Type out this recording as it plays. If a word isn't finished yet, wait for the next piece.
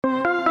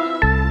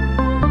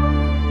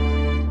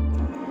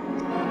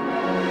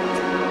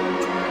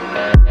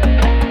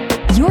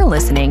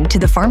listening to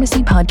the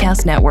Pharmacy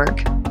Podcast Network.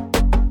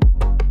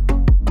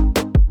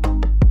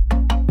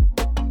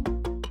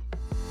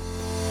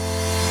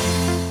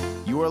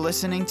 You are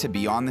listening to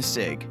Beyond the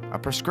SIG, a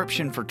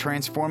prescription for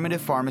transformative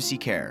pharmacy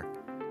care.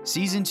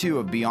 Season 2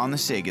 of Beyond the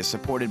SIG is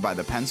supported by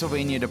the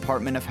Pennsylvania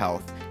Department of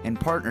Health in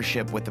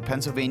partnership with the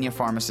Pennsylvania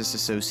Pharmacists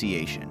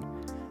Association.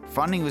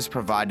 Funding was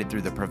provided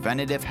through the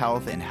Preventative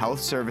Health and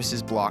Health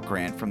Services Block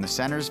Grant from the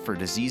Centers for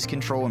Disease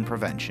Control and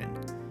Prevention.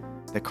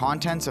 The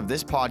contents of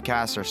this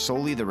podcast are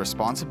solely the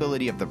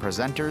responsibility of the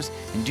presenters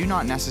and do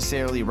not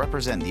necessarily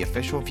represent the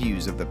official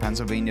views of the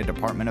Pennsylvania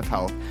Department of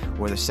Health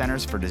or the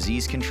Centers for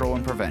Disease Control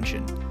and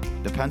Prevention.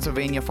 The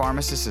Pennsylvania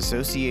Pharmacists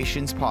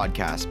Association's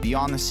podcast,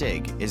 Beyond the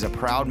SIG, is a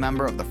proud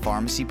member of the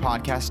Pharmacy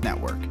Podcast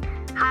Network.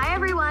 Hi,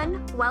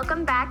 everyone.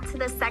 Welcome back to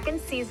the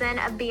second season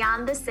of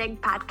Beyond the SIG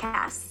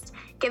podcast,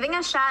 giving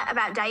a shot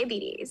about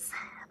diabetes.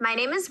 My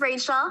name is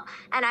Rachel,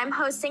 and I'm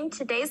hosting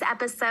today's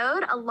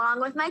episode along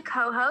with my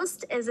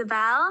co-host,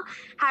 Isabel.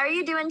 How are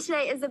you doing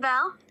today,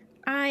 Isabel?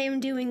 I am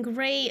doing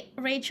great,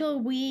 Rachel.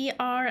 We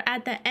are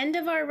at the end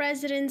of our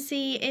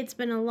residency. It's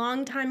been a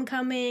long time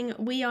coming.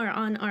 We are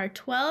on our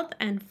 12th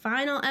and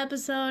final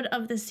episode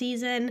of the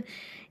season,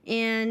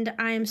 and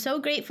I am so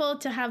grateful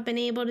to have been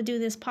able to do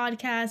this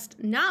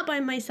podcast, not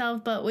by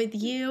myself, but with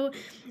you.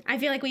 I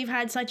feel like we've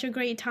had such a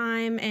great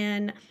time,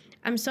 and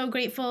I'm so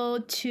grateful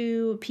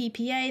to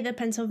PPA, the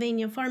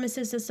Pennsylvania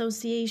Pharmacists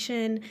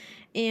Association,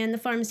 and the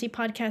Pharmacy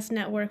Podcast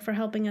Network for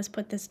helping us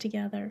put this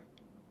together.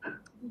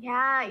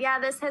 Yeah,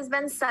 this has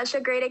been such a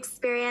great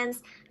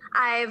experience.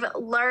 I've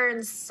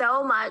learned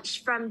so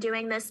much from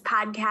doing this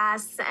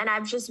podcast, and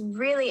I've just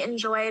really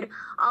enjoyed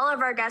all of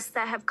our guests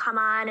that have come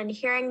on and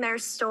hearing their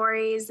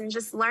stories and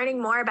just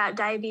learning more about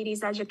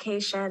diabetes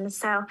education.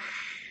 So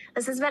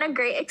this has been a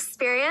great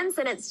experience,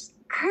 and it's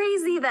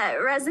crazy that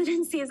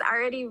residency is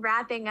already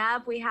wrapping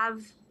up. We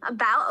have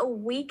about a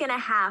week and a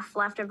half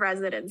left of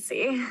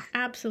residency.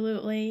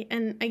 Absolutely.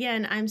 And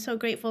again, I'm so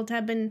grateful to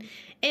have been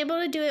able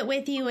to do it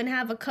with you and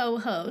have a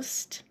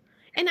co-host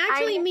and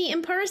actually meet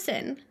in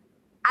person.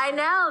 I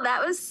know.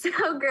 That was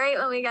so great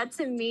when we got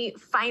to meet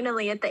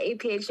finally at the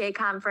APHA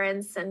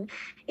conference. And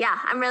yeah,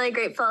 I'm really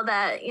grateful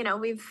that,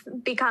 we've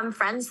become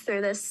friends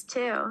through this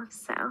too.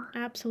 So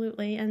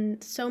absolutely.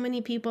 And so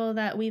many people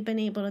that we've been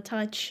able to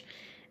touch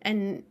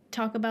and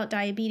talk about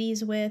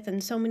diabetes with,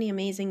 and so many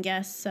amazing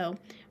guests. So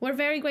we're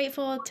very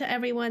grateful to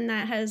everyone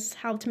that has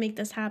helped make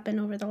this happen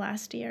over the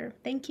last year.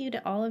 Thank you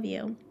to all of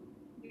you.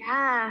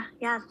 Yeah.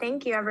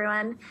 Thank you,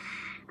 everyone.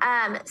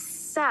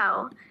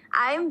 So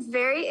I'm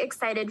very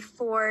excited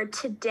for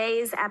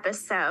today's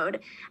episode.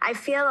 I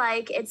feel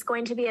like it's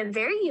going to be a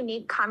very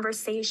unique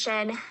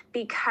conversation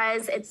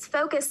because it's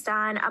focused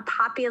on a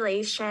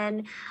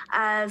population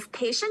of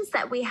patients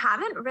that we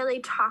haven't really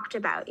talked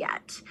about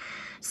yet.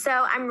 So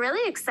I'm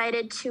really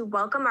excited to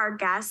welcome our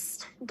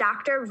guest,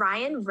 Dr.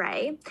 Ryan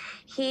Ray.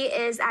 He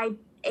is a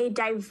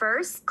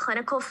diverse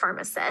clinical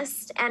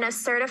pharmacist and a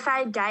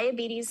certified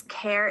diabetes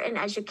care and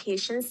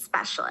education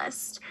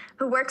specialist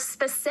who works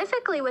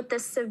specifically with the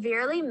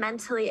severely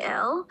mentally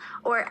ill,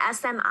 or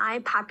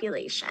SMI,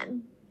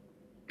 population.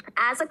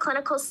 As a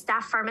clinical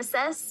staff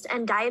pharmacist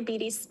and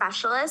diabetes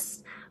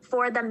specialist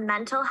for the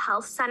Mental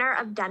Health Center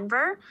of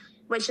Denver,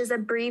 which is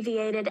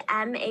abbreviated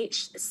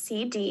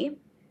MHCD,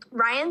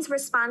 Ryan's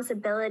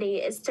responsibility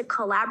is to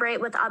collaborate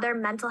with other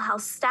mental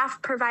health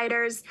staff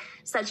providers,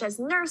 such as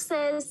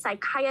nurses,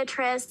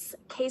 psychiatrists,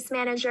 case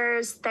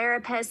managers,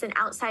 therapists, and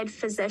outside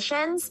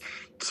physicians,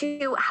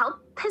 to help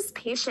his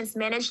patients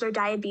manage their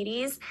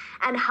diabetes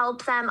and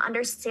help them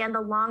understand the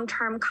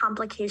long-term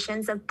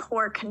complications of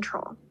poor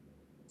control.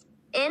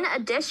 In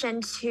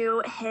addition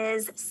to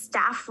his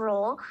staff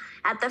role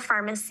at the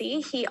pharmacy,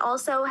 he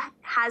also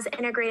has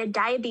integrated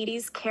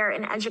diabetes care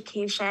and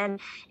education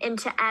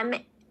into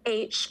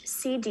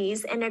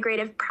MHCD's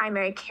Integrative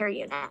Primary Care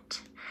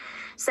Unit.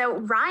 So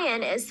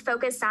Ryan is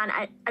focused on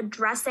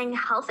addressing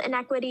health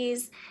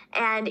inequities,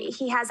 and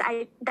he has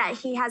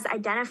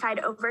identified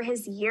over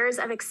his years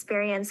of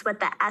experience with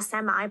the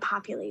SMI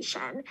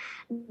population.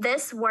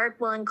 This work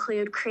will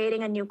include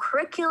creating a new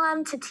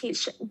curriculum to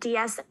teach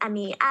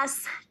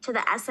DSMES to the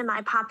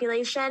SMI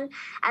population,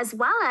 as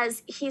well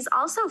as he's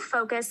also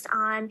focused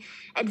on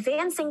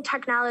advancing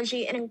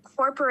technology and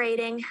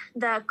incorporating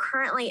the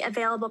currently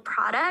available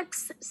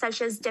products,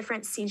 such as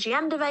different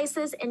CGM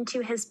devices,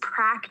 into his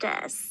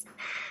practice.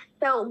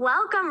 So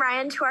welcome,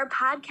 Ryan, to our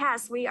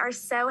podcast. We are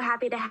so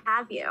happy to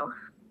have you.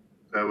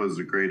 That was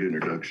a great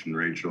introduction,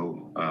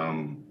 Rachel.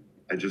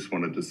 I just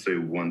wanted to say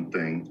one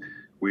thing.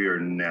 We've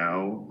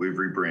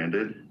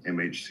rebranded.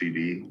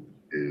 MHCD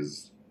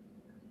is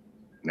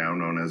now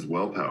known as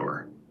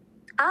WellPower.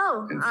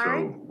 Oh, and all so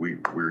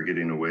right. we're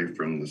getting away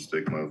from the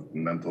stigma of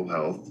mental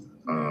health.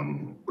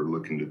 We're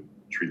looking to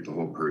treat the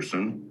whole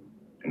person,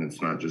 and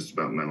it's not just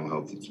about mental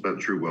health. It's about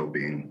true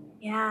well-being.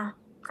 Yeah,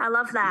 I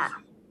love that.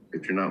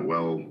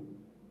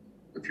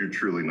 If you're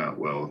truly not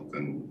well,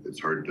 then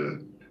it's hard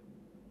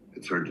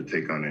to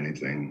take on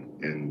anything,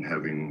 and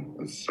having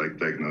a psych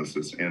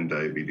diagnosis and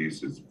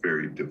diabetes is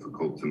very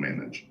difficult to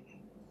manage.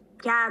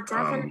 Yeah,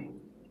 definitely.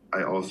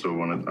 I also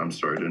wanted, I'm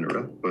sorry to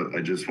interrupt, but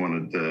I just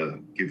wanted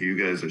to give you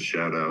guys a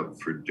shout out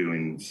for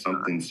doing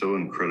something so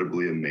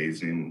incredibly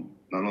amazing,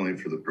 not only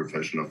for the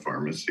profession of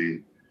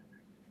pharmacy,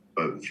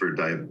 but for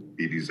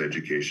diabetes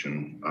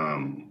education.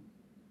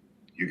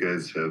 You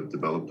guys have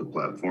developed a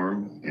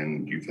platform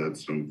and you've had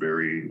some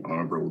very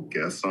honorable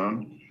guests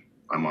on.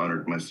 I'm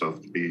honored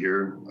myself to be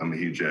here. I'm a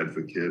huge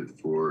advocate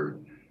for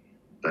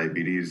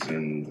diabetes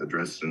and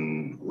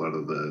addressing a lot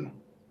of the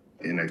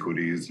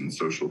inequities and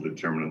social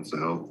determinants of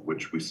health,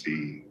 which we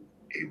see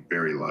a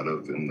very lot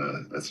of in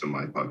the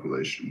SMI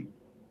population.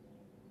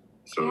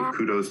 So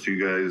kudos to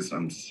you guys.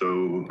 I'm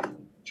so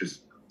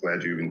just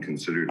glad you even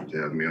considered to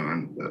have me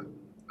on, but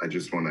I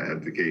just want to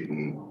advocate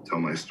and tell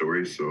my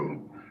story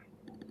so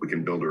we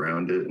can build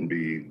around it and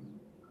be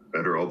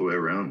better all the way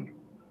around.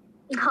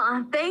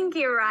 Oh, thank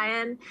you,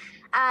 Ryan.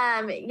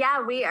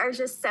 Yeah, we are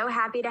just so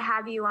happy to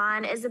have you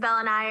on. Isabel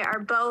and I are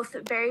both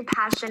very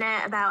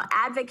passionate about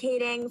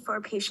advocating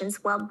for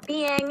patients'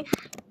 well-being,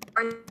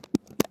 or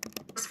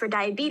for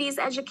diabetes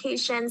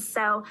education.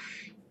 So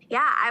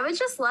yeah, I would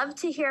just love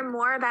to hear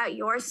more about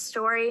your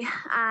story,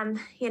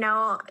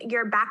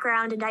 your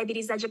background in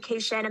diabetes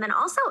education. And then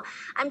also,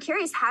 I'm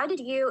curious, how did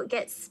you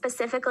get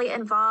specifically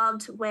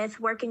involved with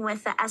working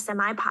with the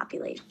SMI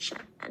population?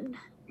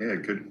 Yeah,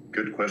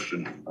 good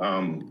question.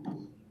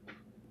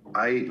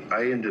 I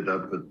ended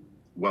up at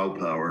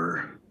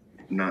Wellpower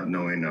not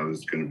knowing I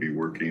was going to be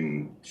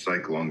working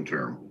psych long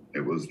term.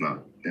 It was not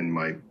in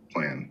my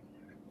plan.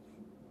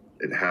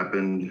 It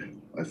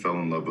happened. I fell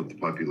in love with the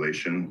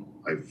population.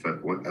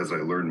 As I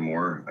learned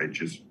more, I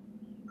just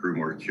grew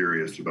more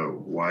curious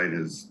about why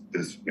does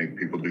this make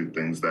people do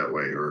things that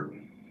way, or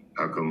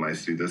how come I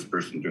see this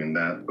person doing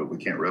that, but we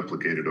can't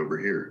replicate it over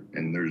here?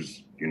 And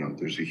there's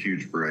a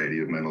huge variety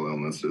of mental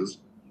illnesses,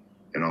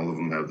 and all of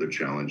them have their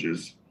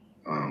challenges.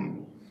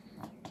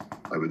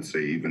 I would say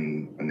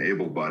even an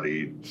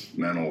able-bodied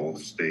mental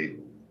state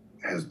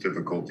has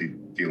difficulty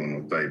dealing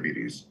with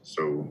diabetes.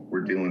 So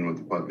we're dealing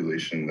with a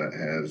population that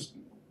has,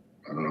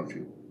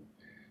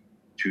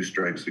 two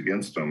strikes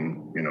against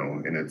them,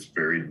 and it's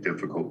very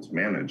difficult to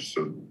manage.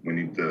 So we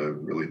need to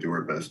really do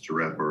our best to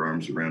wrap our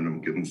arms around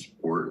them, give them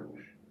support,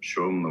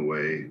 show them the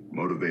way,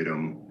 motivate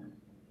them,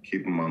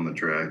 keep them on the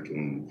track,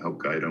 and help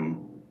guide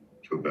them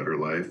to a better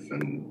life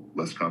and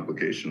less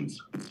complications.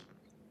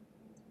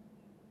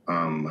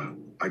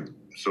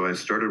 So I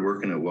started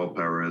working at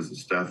Wellpower as a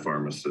staff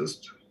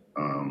pharmacist,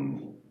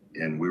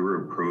 and we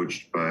were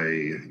approached by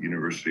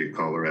University of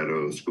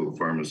Colorado School of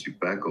Pharmacy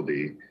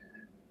faculty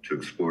to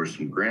explore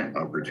some grant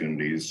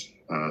opportunities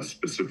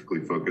specifically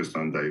focused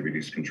on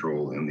diabetes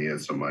control in the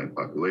SMI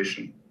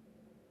population.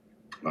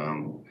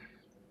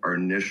 Our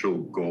initial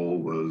goal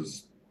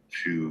was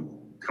to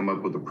come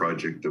up with a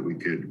project that we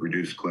could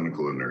reduce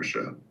clinical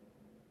inertia.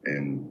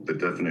 And the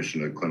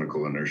definition of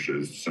clinical inertia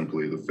is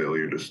simply the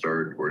failure to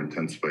start or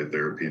intensify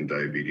therapy in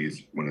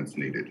diabetes when it's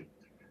needed.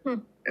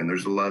 And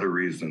there's a lot of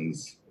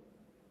reasons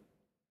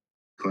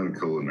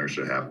clinical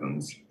inertia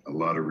happens, a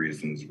lot of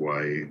reasons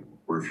why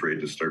we're afraid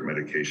to start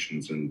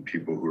medications in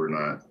people who are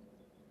not,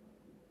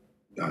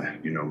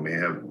 may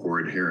have poor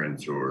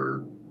adherence,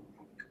 or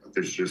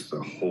there's just a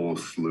whole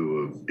slew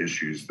of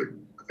issues that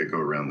go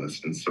around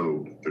this. And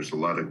so there's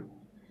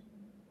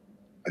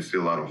I see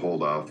a lot of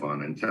hold off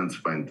on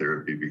intensifying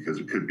therapy because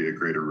it could be a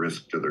greater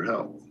risk to their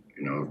health,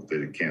 if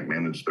they can't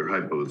manage their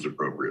hypos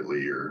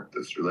appropriately or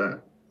this or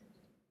that.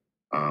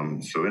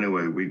 So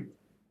anyway,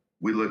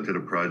 we looked at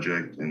a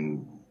project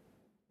and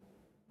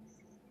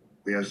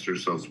we asked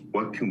ourselves,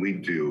 what can we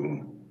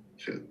do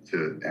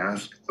to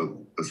ask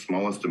the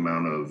smallest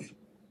amount of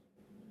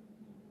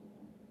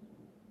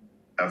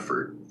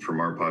effort from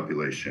our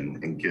population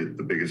and get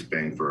the biggest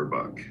bang for our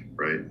buck,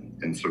 right?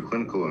 And so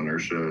clinical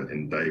inertia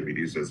in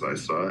diabetes, as I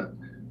saw it,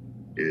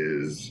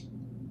 is,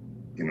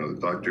 the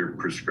doctor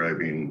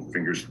prescribing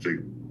finger stick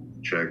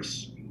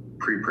checks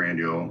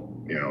preprandial,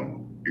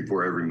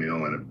 before every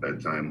meal and at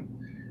bedtime.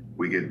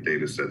 We get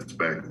data sets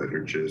back that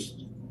are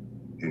just,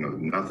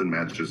 nothing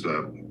matches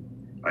up.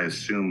 I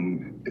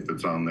assume if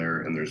it's on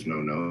there and there's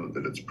no note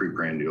that it's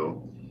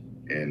preprandial,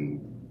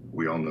 and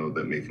we all know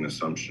that making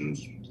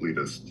assumptions lead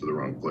us to the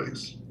wrong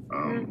place.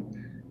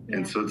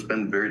 And so it's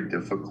been very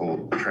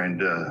difficult trying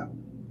to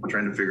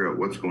figure out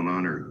what's going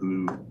on, or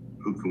who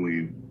can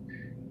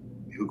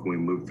we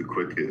move the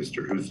quickest,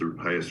 or who's the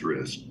highest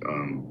risk.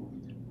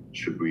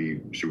 Should we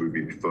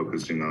be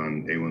focusing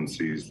on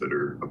A1Cs that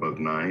are above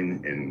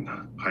 9 and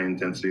high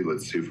intensity?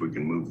 Let's see if we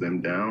can move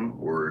them down,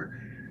 or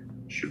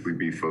should we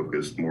be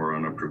focused more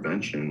on a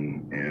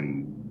prevention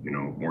and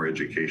more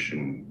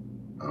education?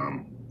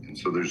 And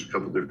so there's a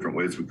couple different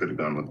ways we could have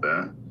gone with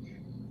that.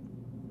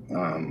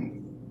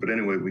 But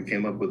anyway, we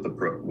came up with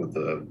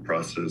a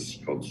process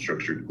called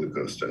structured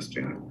glucose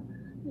testing.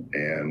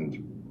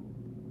 And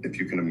if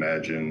you can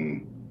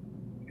imagine,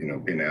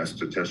 being asked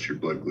to test your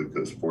blood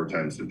glucose 4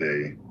 times a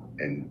day,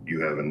 and you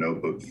have a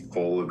notebook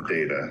full of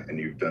data, and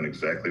you've done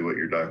exactly what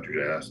your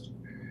doctor asked,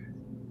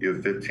 you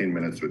have 15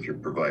 minutes with your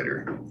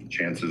provider.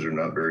 Chances are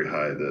not very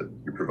high that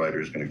your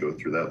provider is going to go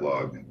through that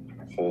log,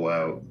 pull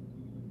out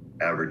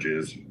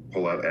averages,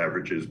 pull out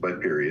averages by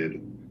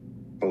period,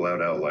 pull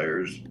out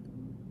outliers,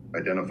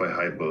 identify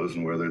hypos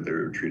and whether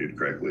they're treated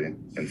correctly.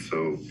 And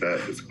so that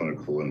is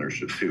clinical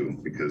inertia too,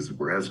 because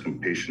we're asking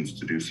patients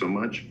to do so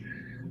much,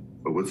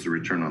 but what's the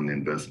return on the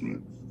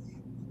investment?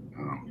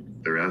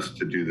 They're asked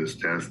to do this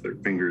task, their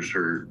fingers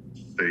hurt,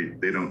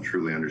 they don't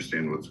truly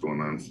understand what's going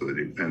on, so they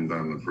depend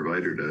on the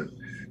provider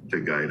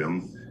to guide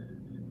them.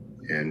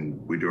 And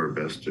we do our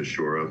best to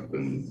shore up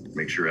and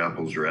make sure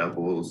apples are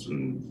apples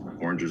and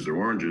oranges are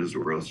oranges,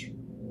 or else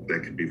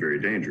that could be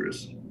very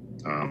dangerous.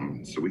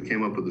 So we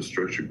came up with a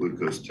structured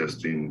glucose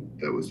testing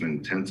that was an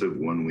intensive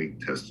 1-week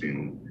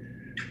testing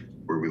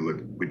where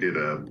we did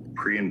a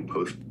pre and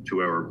post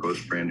 2-hour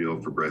postprandial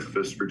for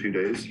breakfast for 2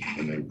 days,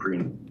 and then pre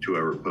and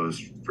 2-hour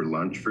post for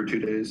lunch for 2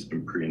 days,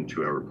 and pre and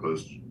 2-hour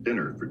post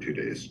dinner for 2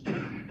 days.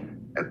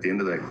 At the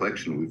end of that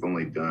collection, we've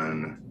only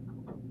done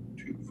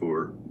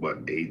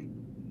 8,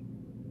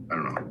 I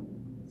don't know,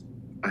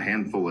 a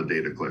handful of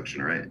data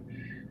collection, right?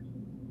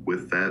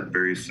 With that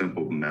very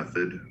simple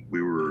method,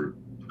 we were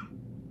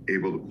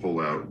able to pull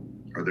out,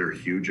 are there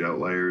huge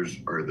outliers?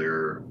 Are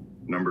there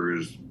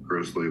numbers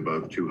grossly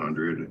above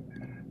 200?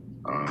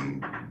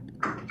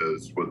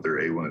 Does what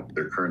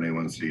their current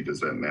A1C, does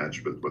that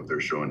match with what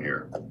they're showing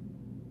here?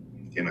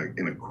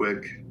 In a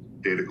quick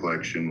data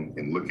collection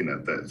and looking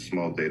at that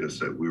small data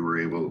set, we were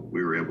able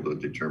to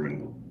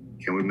determine,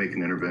 can we make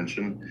an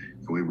intervention?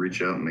 Can we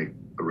reach out and make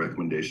a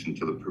recommendation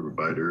to the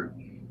provider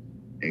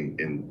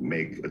and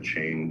make a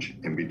change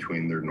in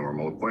between their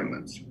normal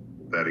appointments?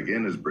 That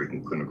again is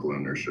breaking clinical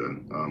inertia.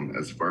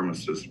 As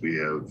pharmacists, we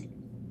have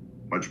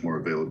much more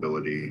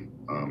availability.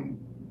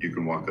 You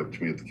can walk up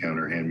to me at the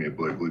counter, hand me a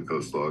blood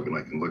glucose log, and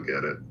I can look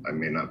at it. I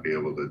may not be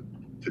able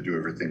to do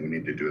everything we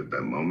need to do at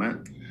that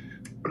moment,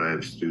 but I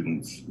have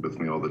students with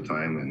me all the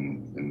time,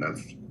 and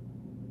that's,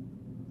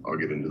 I'll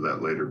get into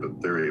that later,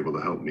 but they're able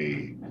to help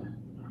me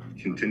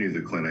continue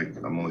the clinic.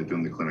 I'm only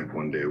doing the clinic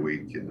 1 day a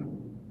week, and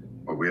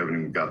we haven't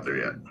even got there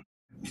yet.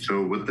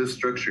 So with this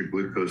structured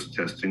glucose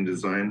testing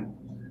design,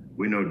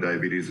 we know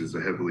diabetes is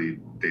a heavily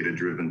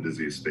data-driven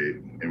disease state,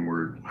 and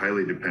we're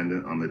highly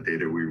dependent on the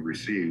data we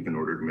receive in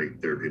order to make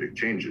therapeutic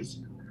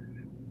changes.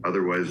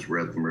 Otherwise, we're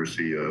at the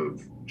mercy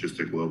of just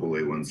a global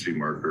A1C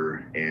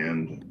marker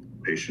and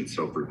patient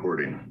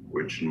self-reporting,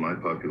 which in my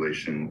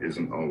population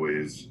isn't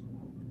always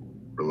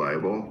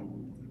reliable.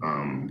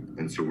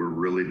 And so we're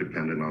really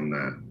dependent on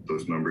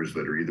those numbers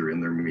that are either in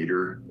their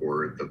meter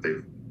or that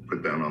they've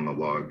put down on the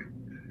log.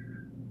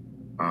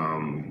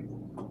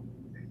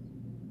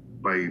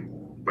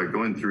 By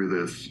going through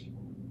this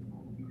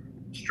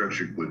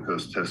structured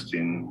glucose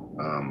testing,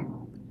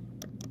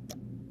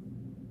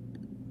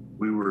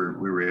 we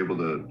were able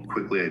to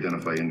quickly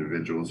identify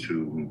individuals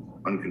who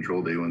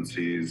uncontrolled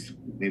A1Cs,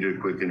 needed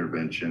a quick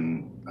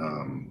intervention,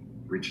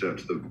 reached out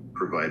to the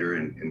provider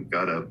and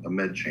got a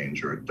med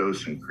change or a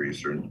dose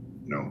increase or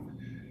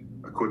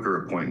a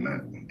quicker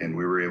appointment, and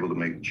we were able to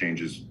make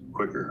changes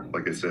quicker.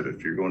 Like I said,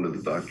 if you're going to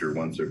the doctor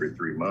once every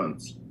 3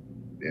 months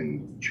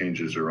and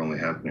changes are only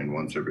happening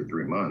once every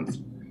 3 months,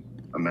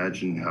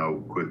 imagine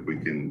how quick we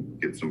can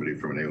get somebody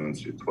from an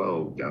A1C of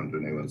 12 down to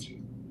an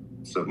A1C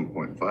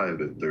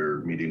 7.5 if they're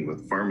meeting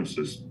with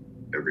pharmacists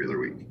every other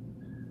week.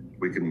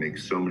 We can make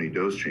so many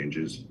dose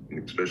changes,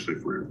 and especially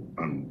if we're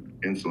on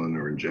insulin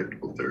or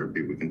injectable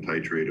therapy, we can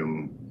titrate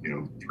them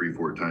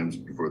 3-4 times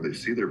before they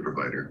see their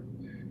provider.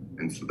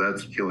 And so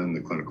that's killing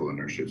the clinical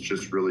inertia. It's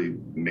just really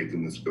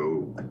making this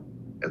go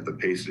at the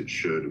pace it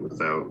should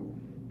without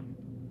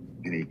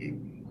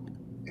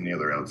any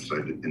other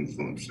outside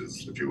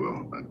influences, if you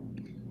will. I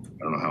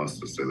don't know how else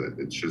to say that.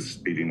 It's just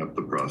speeding up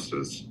the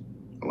process,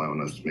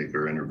 allowing us to make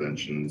our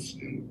interventions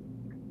and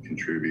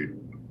contribute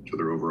to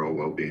their overall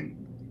well-being.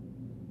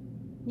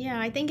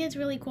 Yeah, I think it's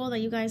really cool that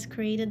you guys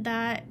created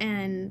that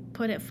and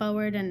put it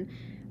forward. And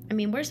I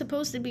mean, we're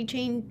supposed to be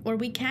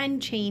we can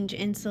change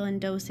insulin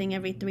dosing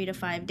every 3 to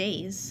 5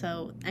 days.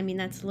 So, I mean,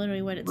 that's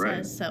literally what it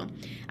says. So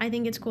I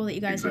think it's cool that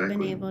you guys have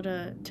been able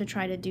to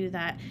try to do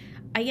that.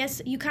 I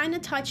guess you kind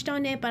of touched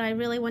on it, but I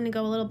really want to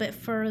go a little bit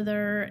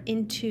further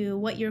into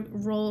what your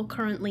role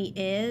currently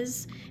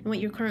is and what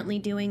you're currently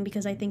doing,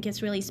 because I think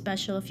it's really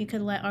special. If you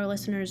could let our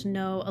listeners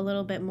know a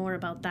little bit more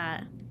about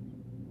that.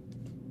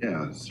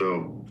 Yeah,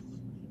 so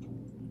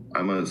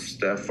I'm a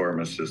staff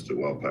pharmacist at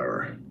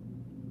Wellpower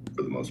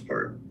for the most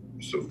part.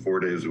 So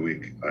 4 days a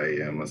week,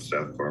 I am a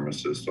staff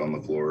pharmacist on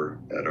the floor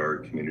at our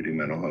community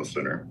mental health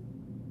center.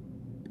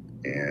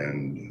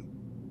 And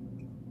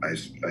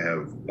I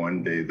have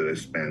 1 day that I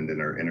spend in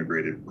our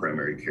integrated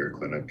primary care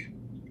clinic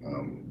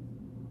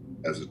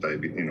as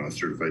a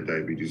certified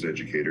diabetes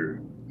educator,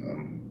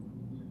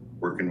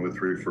 working with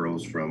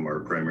referrals from our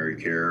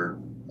primary care,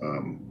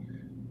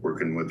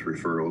 working with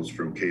referrals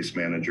from case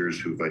managers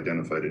who've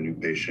identified a new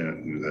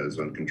patient who has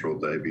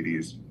uncontrolled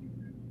diabetes.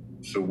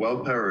 So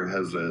Wellpower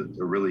has a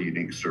really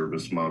unique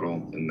service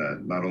model in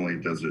that not only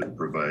does it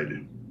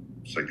provide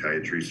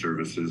psychiatry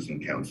services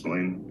and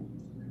counseling,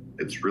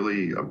 it's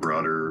really a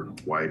broader,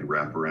 wide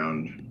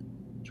wraparound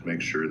to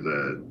make sure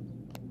that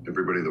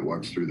everybody that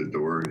walks through the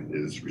door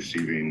is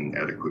receiving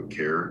adequate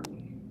care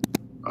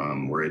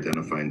We're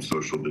identifying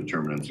social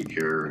determinants of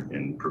care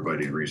and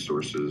providing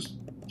resources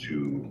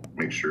to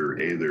make sure,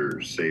 A,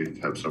 they're safe,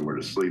 have somewhere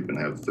to sleep and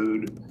have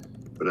food,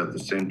 but at the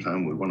same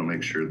time, we want to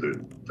make sure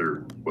that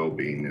their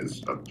well-being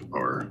is up to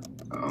par.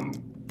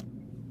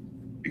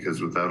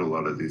 Because without a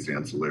lot of these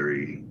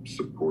ancillary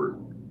support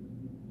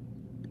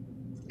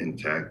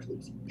intact,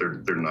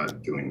 they're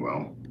not doing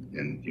well.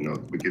 And, you know,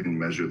 we can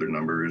measure their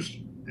numbers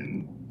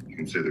and you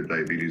can say their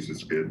diabetes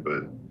is good,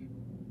 but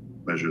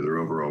measure their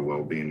overall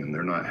well-being and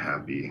they're not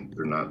happy,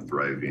 they're not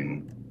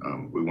thriving.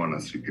 We want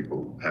to see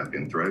people happy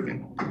and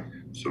thriving.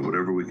 So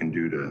whatever we can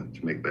do to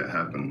make that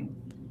happen.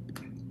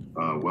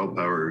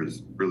 Wellpower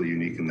is really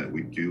unique in that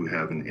we do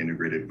have an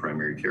integrated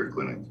primary care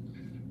clinic.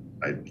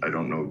 I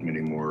don't know of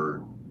many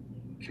more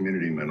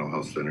community mental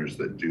health centers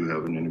that do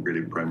have an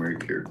integrated primary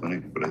care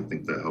clinic, but I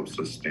think that helps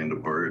us stand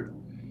apart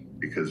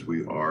because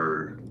we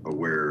are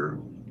aware,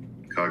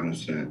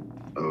 cognizant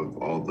of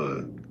all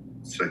the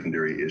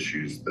secondary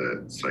issues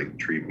that psych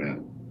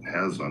treatment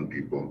has on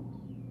people.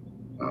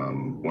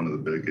 One of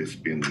the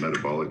biggest being the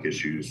metabolic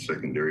issues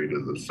secondary to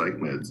the psych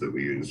meds that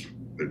we use.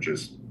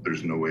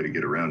 There's no way to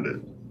get around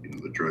it. You know,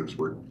 the drugs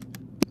work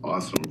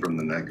awesome from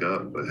the neck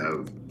up, but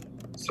have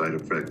side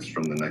effects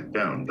from the neck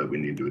down that we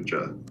need to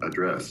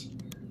address.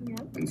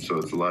 Yep. And so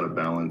it's a lot of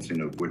balancing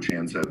of which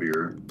hand's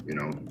heavier, you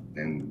know,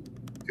 and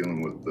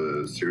dealing with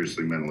the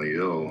seriously mentally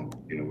ill,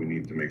 you know, we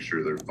need to make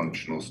sure they're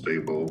functional,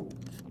 stable,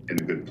 in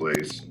a good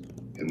place,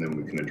 and then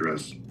we can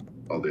address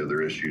all the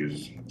other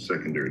issues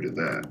secondary to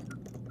that.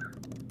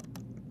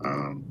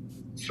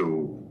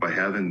 So by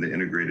having the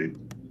integrated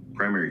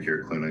primary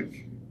care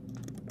clinic,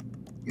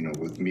 you know,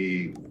 with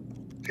me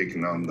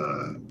taking on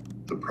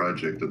the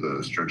project of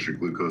the structured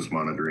glucose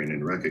monitoring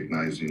and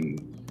recognizing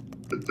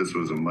that this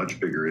was a much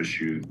bigger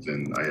issue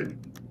than I had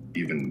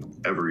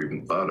ever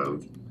even thought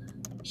of,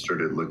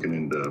 started looking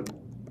into,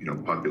 you know,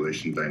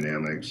 population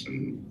dynamics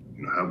and,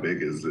 you know, how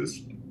big is this?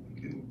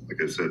 And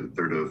like I said, a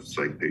third of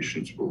psych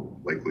patients will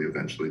likely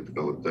eventually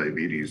develop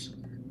diabetes.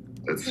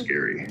 That's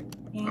scary.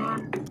 Yeah.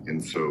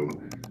 And so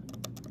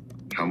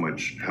how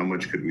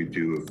much could we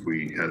do if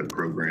we had a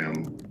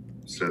program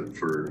set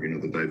for, you know,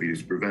 the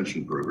diabetes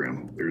prevention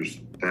program?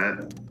 There's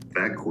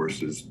that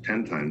course is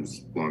 10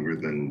 times longer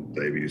than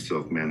diabetes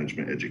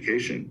self-management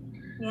education.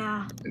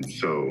 Yeah. And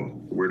so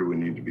where do we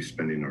need to be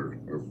spending our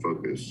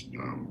focus?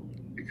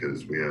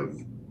 Because we have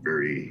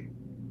very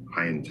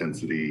high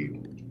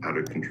intensity, how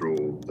to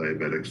control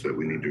diabetics that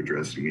we need to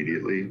address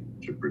immediately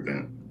to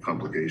prevent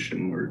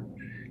complication or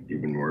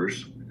even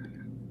worse.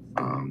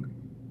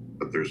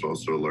 But there's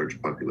also a large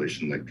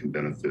population that can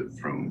benefit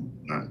from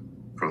not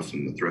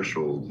crossing the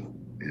threshold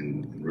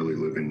and really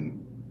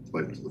living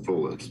life to the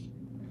fullest.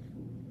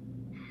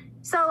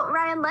 So,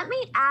 Ryan, let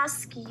me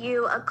ask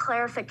you a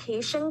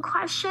clarification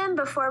question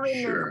before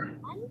we move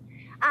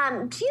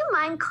on. Do you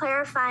mind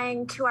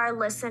clarifying to our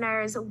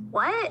listeners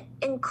what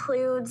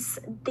includes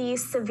the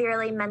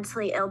severely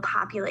mentally ill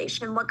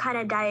population? What kind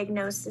of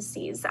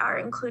diagnoses are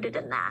included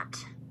in that?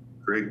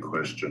 Great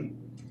question.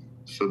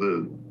 So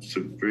the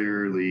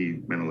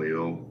severely mentally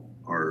ill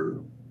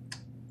are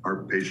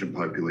our patient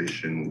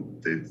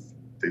population.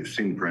 They've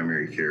seen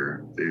primary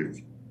care.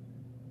 They've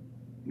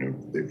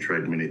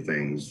tried many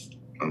things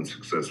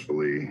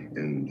unsuccessfully,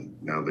 and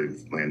now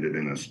they've landed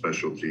in a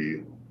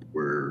specialty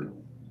where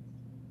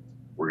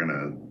we're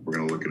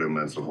gonna look at them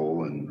as a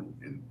whole and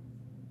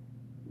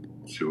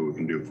see what we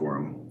can do for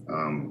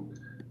them.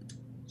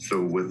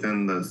 So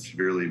within the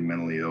severely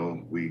mentally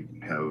ill, we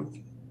have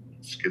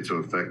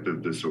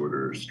schizoaffective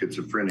disorder,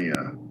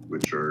 schizophrenia,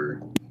 which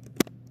are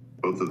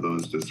both of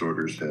those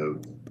disorders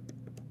have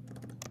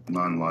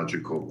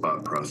non-logical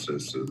thought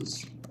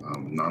processes,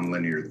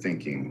 non-linear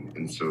thinking,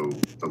 and so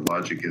the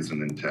logic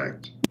isn't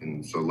intact.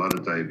 And so a lot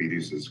of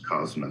diabetes is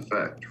cause and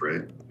effect,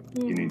 right?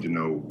 Mm-hmm. You need to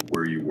know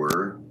where you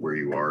were, where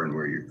you are, and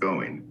where you're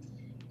going.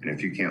 And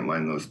if you can't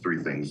line those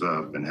three things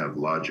up and have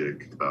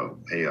logic about,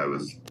 hey, I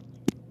was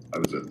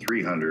at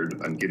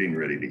 300, I'm getting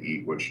ready to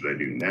eat, what should I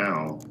do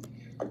now?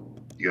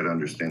 You got to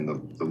understand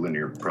the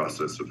linear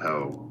process of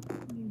how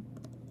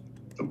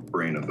the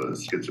brain of a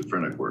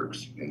schizophrenic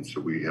works. And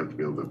so we have to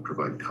be able to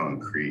provide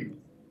concrete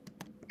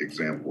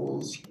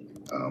examples,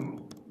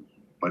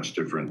 much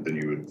different than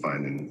you would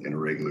find in a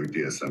regular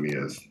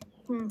DSMES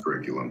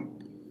curriculum.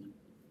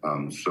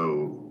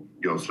 So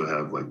you also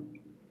have like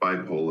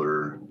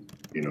bipolar,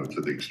 you know,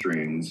 to the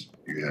extremes.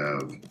 You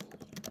have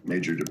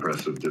major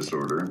depressive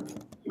disorder.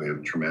 We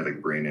have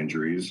traumatic brain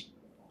injuries,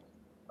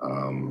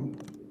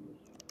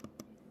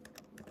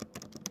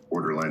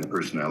 borderline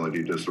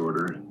personality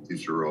disorder.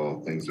 These are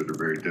all things that are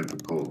very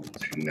difficult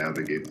to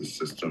navigate the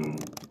system,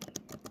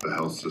 the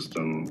health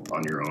system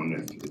on your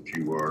own if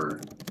you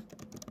are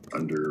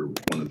under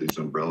one of these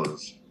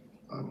umbrellas.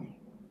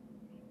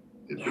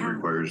 It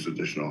requires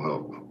additional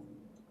help.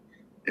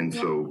 And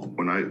so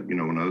when I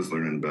was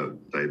learning about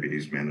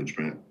diabetes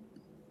management,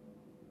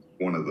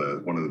 one of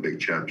the big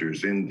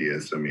chapters in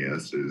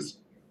DSMES is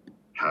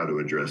how to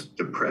address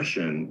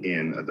depression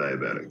in a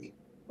diabetic.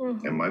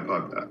 Mm-hmm. And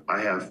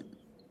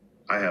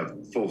I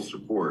have full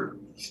support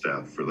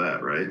staff for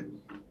that, right?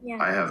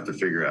 I have to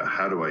figure out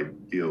how do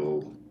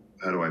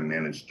I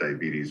manage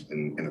diabetes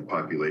in a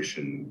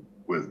population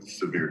with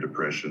severe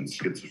depression,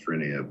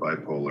 schizophrenia,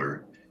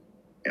 bipolar,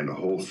 and a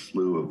whole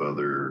slew of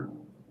other,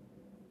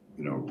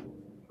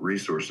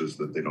 resources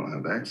that they don't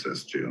have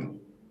access to.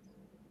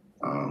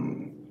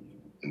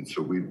 And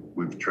so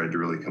we've tried to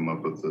really come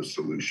up with a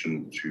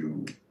solution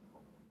to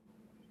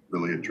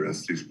really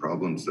address these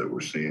problems that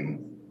we're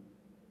seeing.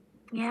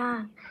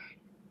 Yeah.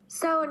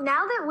 So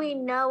now that we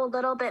know a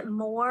little bit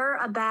more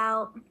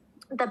about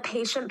the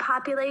patient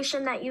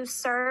population that you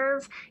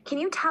serve, can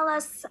you tell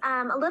us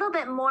a little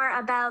bit more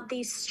about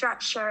the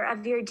structure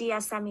of your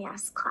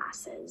DSMES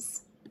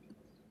classes?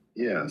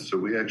 Yeah, so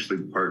we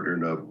actually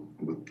partnered up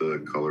with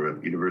the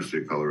University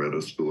of Colorado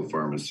School of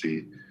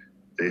Pharmacy.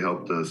 They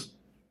helped us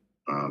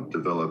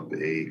develop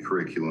a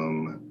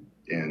curriculum,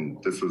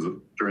 and this was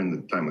during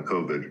the time of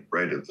COVID,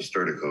 right at the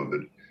start of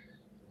COVID.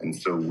 And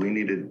so we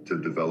needed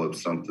to develop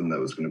something that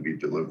was going to be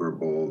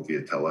deliverable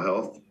via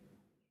telehealth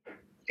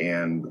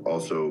and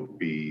also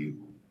be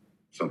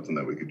something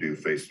that we could do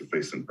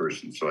face-to-face in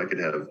person. So I could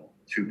have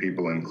 2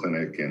 people in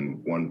clinic and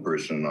 1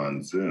 person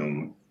on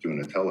Zoom doing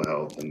a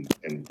telehealth,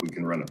 and we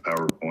can run a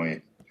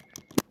PowerPoint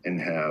and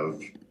have,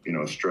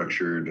 a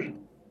structured,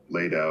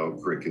 laid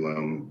out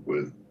curriculum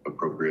with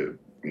appropriate,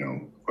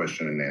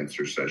 question and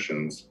answer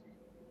sessions.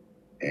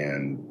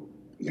 And,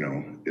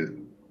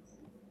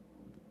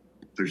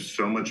 there's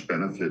so much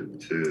benefit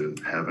to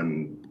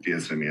having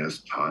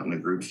DSMES taught in a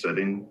group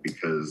setting,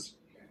 because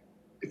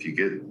if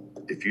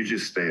you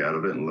just stay out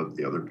of it and let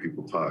the other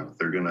people talk,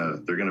 they're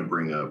gonna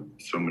bring up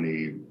so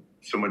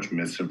much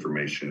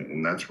misinformation,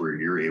 and that's where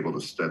you're able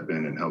to step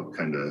in and help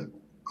kind of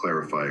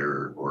clarify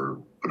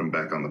or put them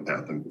back on the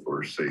path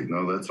or say,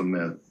 no, that's a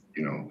myth.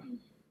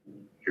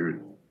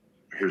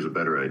 Here's a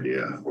better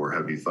idea, or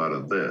have you thought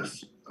of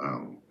this?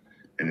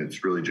 And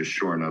it's really just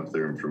shoring up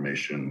their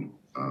information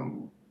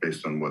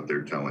based on what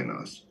they're telling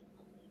us.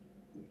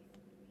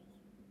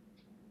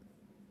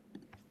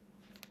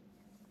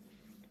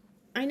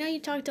 I know you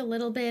talked a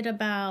little bit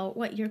about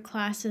what your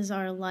classes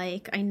are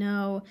like. I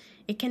know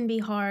it can be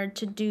hard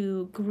to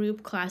do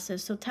group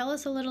classes. So tell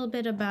us a little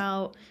bit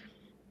about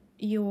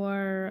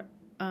your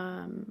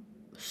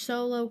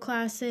solo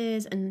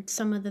classes and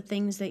some of the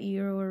things that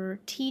you're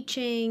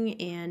teaching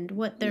and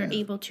what they're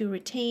able to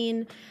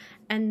retain,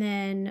 and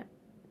then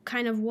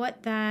kind of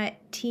what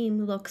that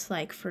team looks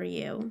like for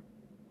you.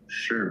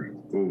 Sure.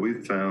 Well, we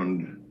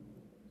found,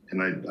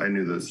 and I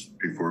knew this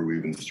before we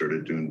even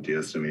started doing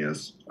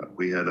DSMES,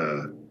 we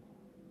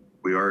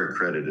are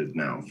accredited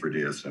now for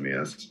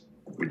DSMES.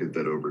 We did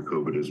that over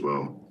COVID as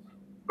well.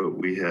 But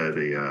we had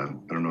I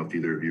don't know if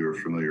either of you are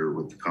familiar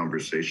with the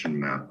conversation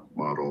map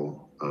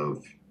model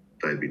of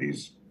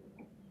diabetes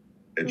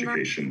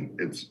education.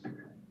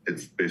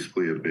 It's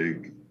basically a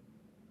big,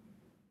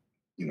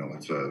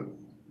 it's a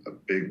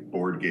big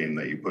board game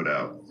that you put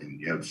out,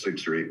 and you have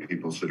 6 or 8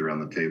 people sit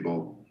around the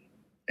table.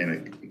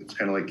 And it's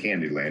kind of like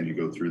Candyland. You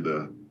go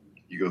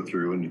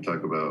through and you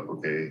talk about,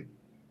 okay,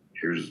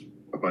 here's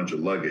a bunch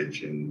of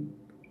luggage, and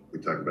we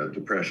talk about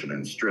depression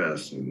and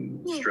stress and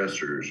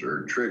stressors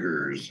or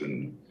triggers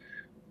and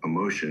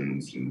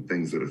emotions and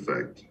things that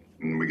affect.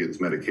 And then we get to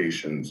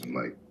medications and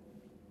like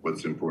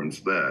what's important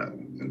to that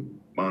and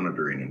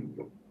monitoring.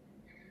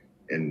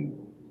 And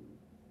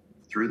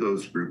through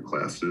those group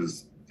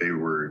classes, they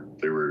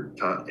were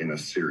taught in a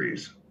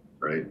series,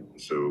 right?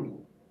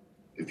 So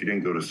if you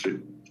didn't go to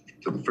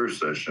the first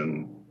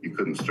session, you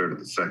couldn't start at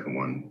the second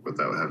one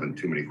without having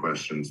too many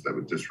questions that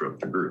would disrupt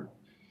the group.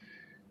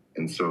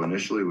 And so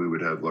initially we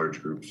would have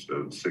large groups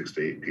of 6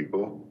 to 8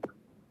 people,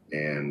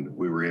 and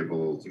we were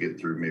able to get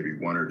through maybe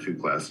 1 or 2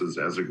 classes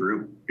as a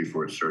group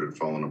before it started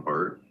falling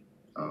apart.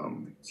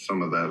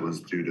 Some of that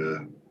was due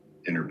to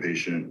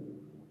interpatient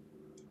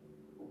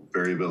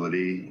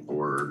variability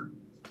or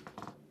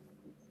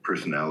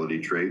personality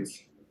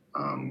traits.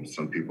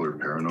 Some people are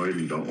paranoid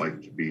and don't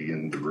like to be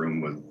in the room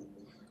with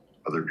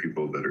other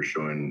people that are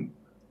showing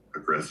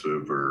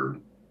aggressive or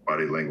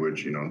body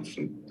language.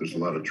 There's a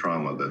lot of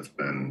trauma that's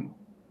been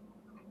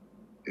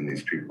in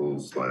these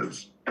people's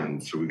lives.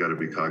 And so we got to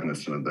be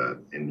cognizant of that.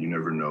 And you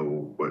never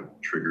know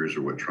what triggers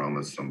or what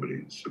traumas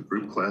somebody. So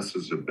group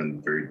classes have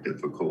been very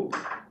difficult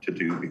to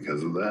do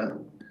because of that.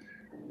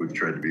 We've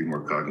tried to be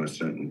more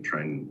cognizant and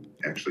try and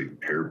actually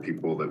pair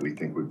people that we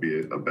think would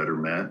be a better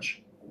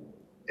match.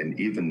 And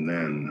even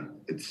then,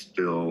 it's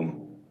still,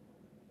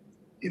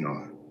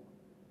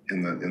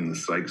 in the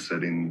psych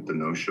setting, the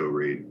no-show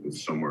rate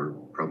is somewhere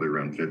probably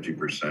around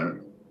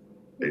 50%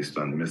 based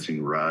on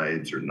missing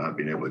rides or not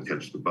being able to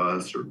catch the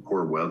bus or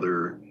poor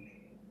weather,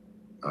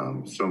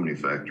 so many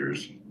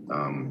factors.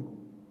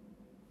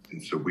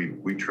 And so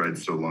we tried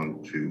so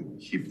long to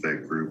keep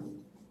that group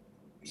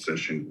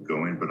session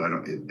going, but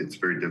it's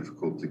very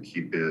difficult to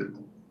keep it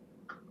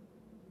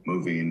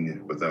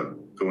moving without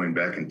going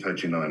back and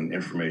touching on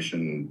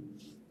information.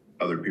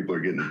 Other people are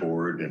getting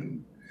bored,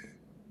 and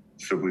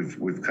so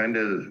we've kind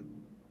of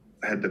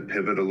had to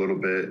pivot a little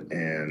bit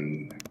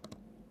and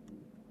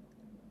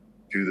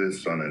do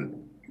this on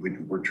a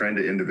we're trying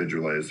to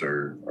individualize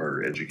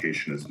our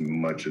education as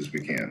much as we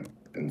can.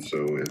 And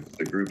so if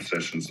the group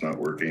session's not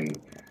working,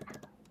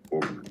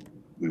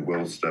 we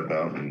will step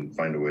out and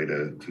find a way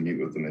to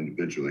meet with them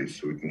individually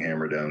so we can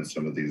hammer down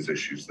some of these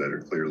issues that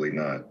are clearly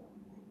not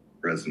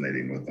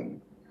resonating with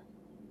them.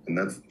 And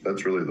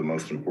that's really the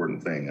most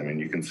important thing. I mean,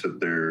 you can sit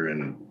there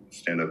and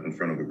stand up in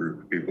front of a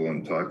group of people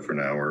and talk for an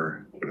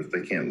hour, but if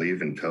they can't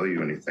leave and tell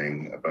you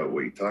anything about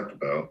what you talked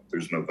about,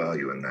 there's no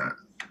value in that.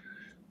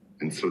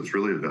 And so it's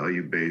really a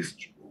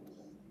value-based,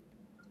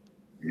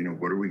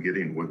 what are we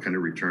getting? What kind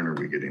of return are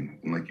we getting?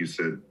 And like you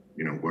said,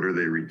 what are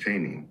they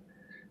retaining?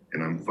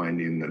 And I'm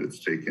finding that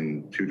it's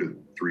taken 2 to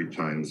 3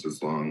 times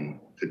as long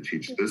to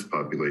teach this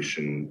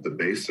population the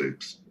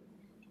basics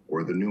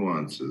or the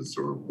nuances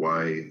or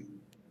why,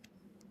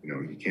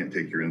 you can't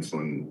take your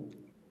insulin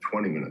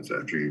 20 minutes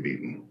after you've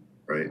eaten,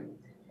 right?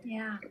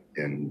 Yeah.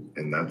 And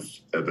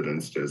that's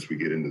evidenced as we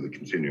get into the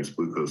continuous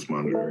glucose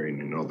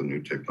monitoring and all the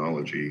new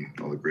technology,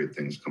 all the great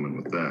things coming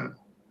with that.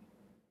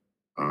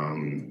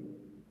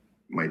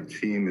 My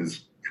team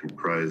is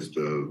comprised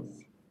of,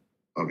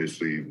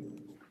 obviously,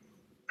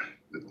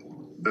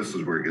 this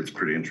is where it gets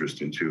pretty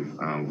interesting too.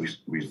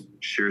 We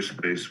share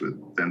space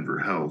with Denver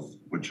Health,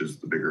 which is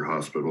the bigger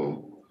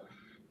hospital.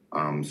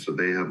 So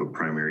they have a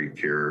primary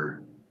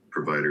care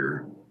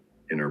provider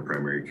in our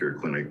primary care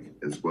clinic,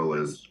 as well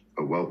as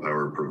a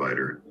WellPower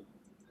provider.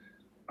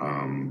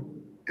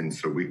 And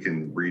so we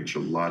can reach a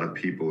lot of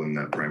people in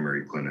that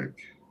primary clinic.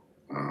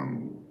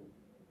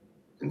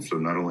 And so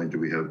not only do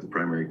we have the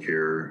primary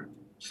care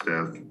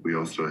staff, we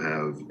also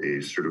have a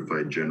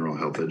certified general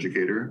health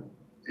educator,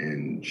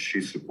 and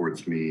she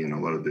supports me in a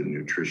lot of the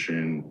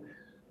nutrition,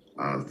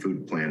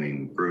 food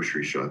planning,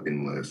 grocery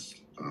shopping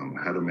lists,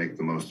 how to make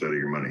the most out of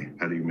your money.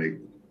 How do you make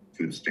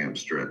food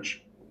stamps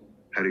stretch?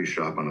 How do you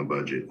shop on a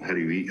budget? How do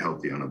you eat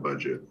healthy on a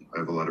budget? I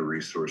have a lot of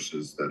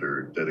resources that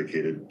are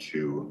dedicated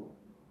to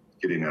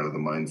getting out of the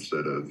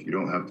mindset of you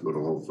don't have to go to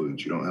Whole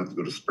Foods, you don't have to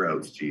go to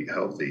Sprouts to eat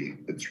healthy.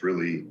 It's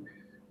really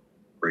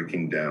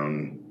breaking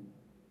down,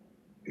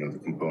 the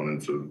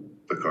components of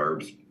the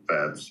carbs,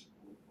 fats,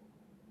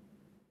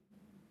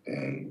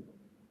 and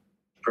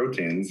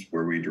proteins,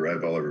 where we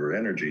derive all of our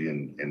energy,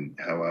 and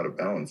how out of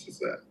balance is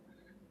that?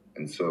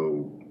 And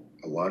so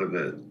a lot of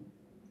it,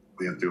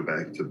 we have to go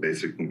back to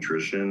basic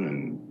nutrition,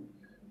 and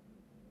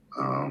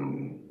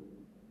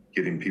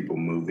getting people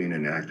moving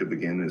and active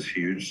again is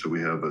huge. So we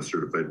have a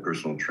certified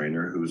personal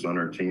trainer who's on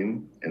our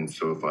team. And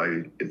so if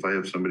I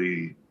have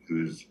somebody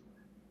who's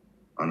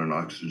on an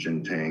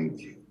oxygen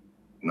tank,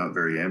 not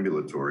very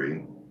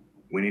ambulatory,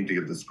 we need to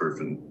get this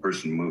person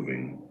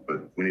moving,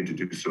 but we need to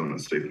do so in a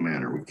safe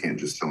manner. We can't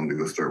just tell them to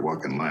go start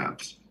walking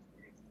laps.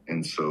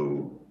 And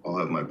so I'll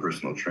have my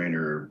personal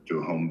trainer do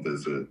a home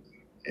visit,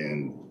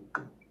 and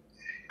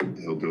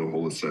he'll do a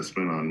whole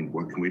assessment on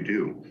what can we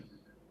do.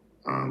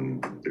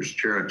 There's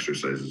chair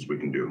exercises we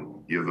can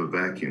do. You have a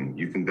vacuum.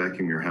 You can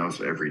vacuum your house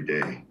every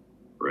day,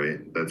 right?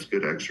 That's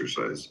good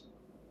exercise.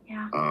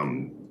 Yeah.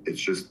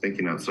 It's just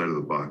thinking outside of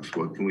the box.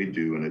 What can we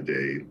do in a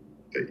day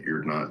that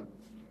you're not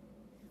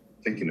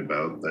thinking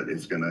about that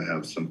is going to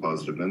have some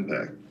positive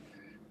impact?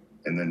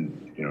 And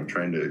then,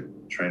 trying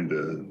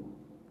to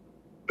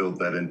build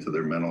that into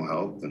their mental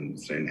health and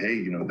saying,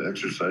 hey, the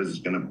exercise is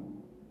going to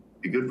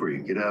be good for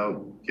you. Get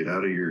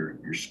out of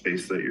your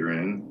space that you're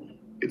in,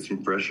 get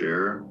some fresh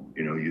air,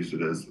 use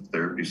it as a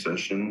therapy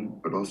session,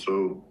 but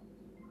also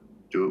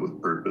do it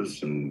with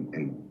purpose,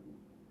 and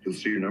you'll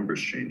see your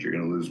numbers change. You're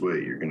going to lose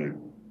weight. You're going to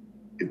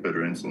get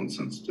better insulin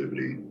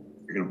sensitivity.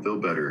 You're going to feel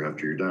better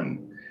after you're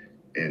done.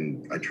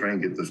 And I try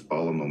and get this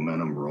ball of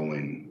momentum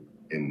rolling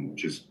and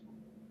just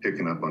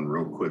picking up on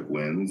real quick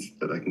wins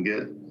that I can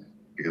get.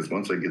 Because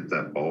once I get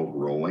that ball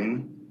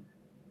rolling,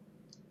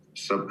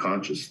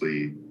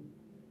 subconsciously,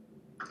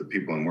 the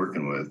people I'm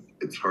working with,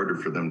 it's harder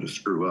for them to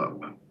screw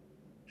up.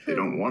 They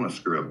don't want to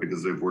screw up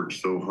because they've worked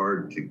so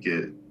hard to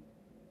get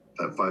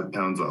that 5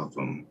 pounds off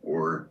them.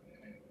 Or,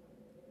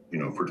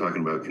 if we're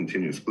talking about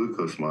continuous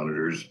glucose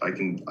monitors, I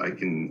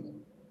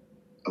can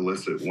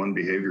elicit one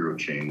behavioral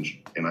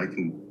change, and I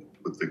can,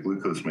 with the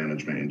glucose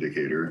management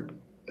indicator,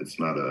 it's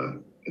not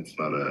a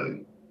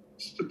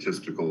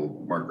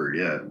statistical marker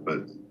yet,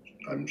 but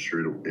I'm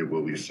sure it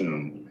will be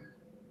soon.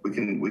 We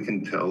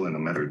can tell in a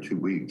matter of 2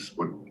 weeks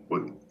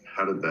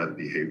how did that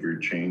behavior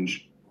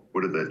change?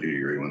 What did that do to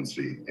your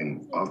A1C?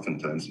 And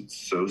oftentimes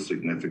it's so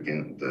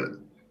significant that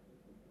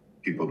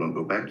people don't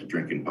go back to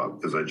drinking pop,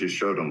 because I just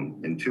showed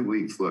them in 2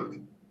 weeks, look,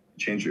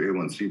 change your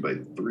A1C by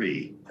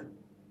 3.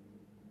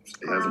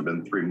 It hasn't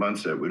been 3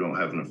 months yet. We don't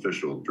have an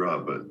official draw,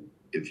 but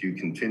if you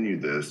continue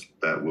this,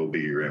 that will be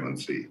your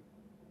A1C.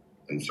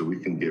 And so we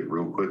can get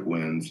real quick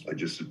wins. I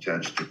just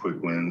attach to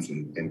quick wins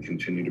and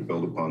continue to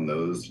build upon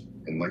those.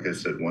 And like I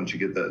said, once you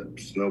get that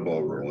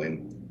snowball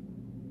rolling,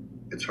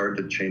 it's hard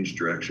to change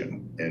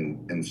direction.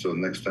 And so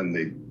next time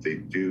they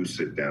do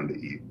sit down to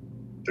eat,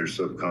 they're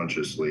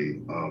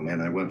subconsciously, oh man,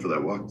 I went for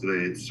that walk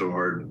today. It's so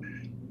hard.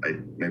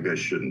 Maybe I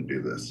shouldn't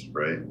do this,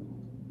 right?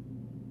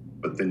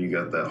 But then you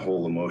got that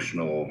whole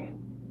emotional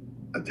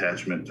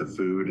attachment to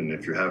food. And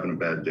if you're having a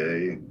bad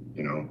day,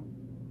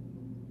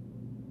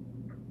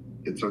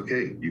 it's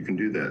okay. You can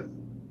do that.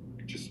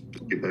 Just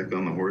get back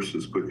on the horse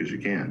as quick as you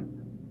can.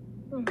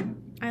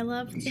 I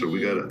love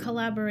the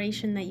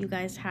collaboration that you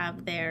guys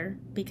have there,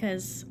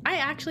 because I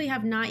actually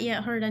have not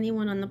yet heard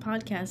anyone on the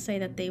podcast say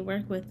that they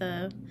work with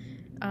a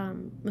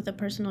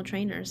personal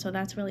trainer. So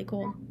that's really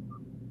cool.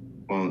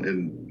 Well,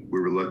 and we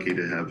were lucky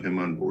to have him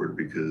on board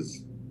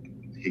because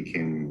he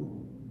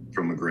came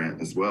from a grant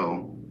as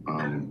well.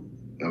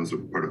 That was a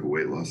part of a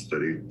weight loss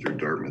study through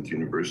Dartmouth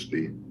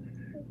University.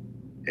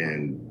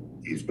 And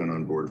he's been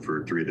on board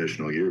for 3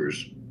 additional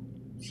years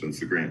since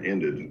the grant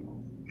ended,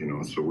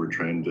 so we're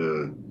trying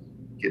to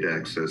get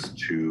access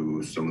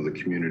to some of the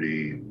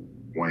community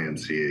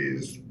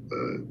YMCAs,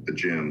 the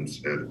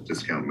gyms at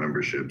discount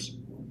memberships.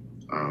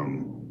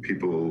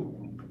 People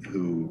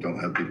who don't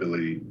have the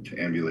ability to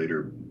ambulate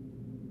or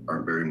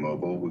aren't very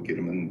mobile, we'll get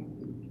them in,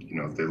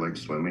 if they like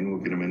swimming,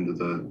 we'll get them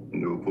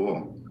into a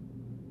pool.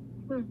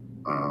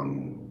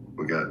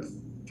 We got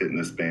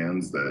fitness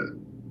bands that,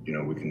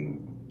 we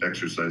can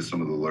exercise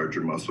some of the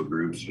larger muscle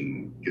groups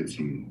and get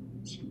some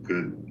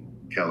good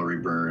calorie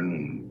burn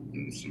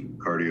and some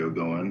cardio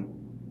going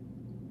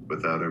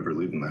without ever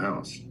leaving the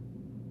house.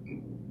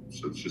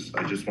 So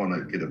I just want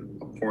to get a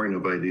pouring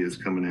of ideas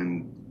coming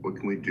in. What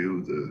can we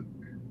do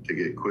to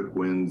get quick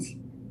wins,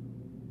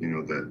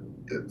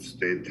 that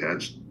stay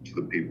attached to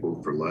the people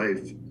for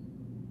life?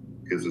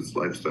 Because it's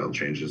lifestyle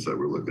changes that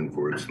we're looking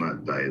for. It's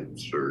not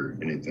diets or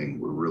anything.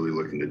 We're really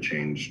looking to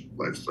change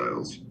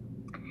lifestyles.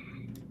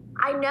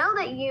 I know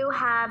that you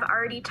have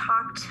already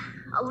talked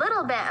a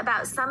little bit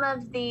about some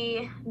of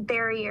the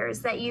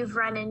barriers that you've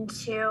run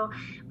into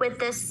with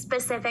this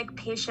specific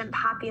patient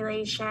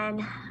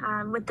population,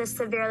 with the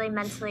severely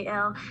mentally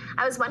ill.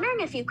 I was wondering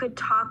if you could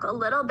talk a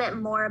little bit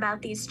more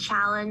about these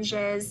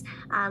challenges.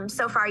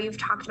 So far, you've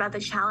talked about the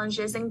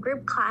challenges in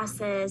group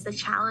classes, the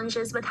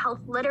challenges with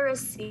health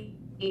literacy,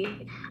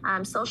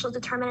 social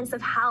determinants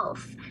of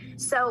health.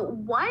 So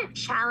what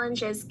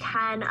challenges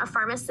can a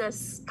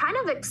pharmacist kind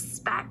of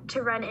expect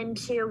to run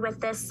into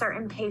with this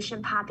certain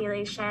patient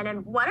population?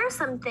 And what are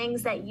some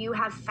things that you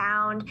have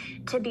found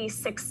to be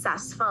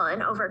successful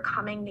in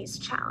overcoming these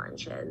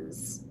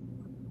challenges?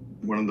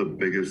 One of the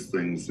biggest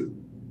things that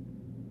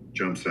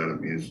jumps out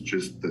at me is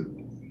just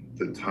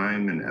the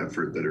time and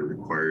effort that it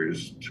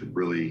requires to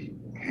really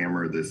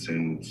hammer this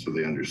in so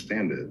they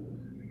understand it.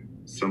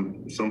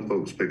 Some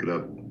folks pick it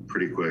up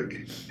pretty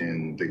quick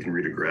and they can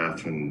read a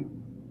graph and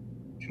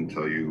can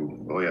tell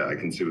you, oh yeah, I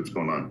can see what's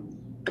going on.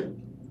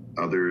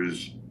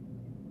 Others,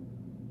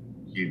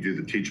 you do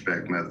the teach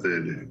back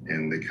method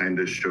and they kind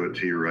of show it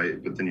to you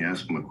right, but then you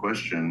ask them a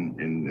question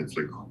and it's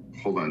like,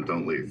 hold on,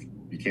 don't leave.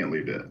 You can't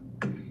leave yet.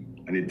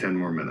 I need 10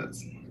 more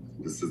minutes.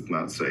 This is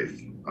not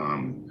safe.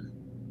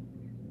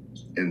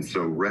 And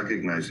so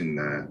recognizing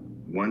that,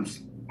 once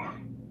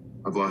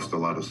I've lost a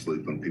lot of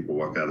sleep when people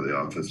walk out of the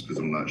office because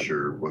I'm not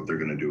sure what they're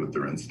going to do with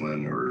their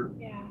insulin, or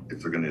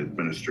if they're going to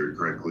administer it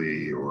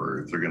correctly, or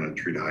if they're going to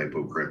treat a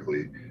hypo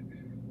correctly.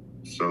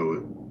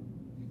 So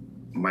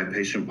my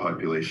patient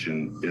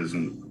population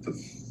isn't the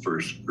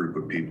first group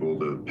of people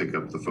to pick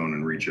up the phone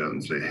and reach out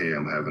and say, hey,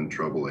 I'm having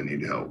trouble, I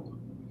need help.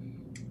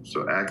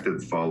 So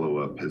active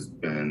follow-up has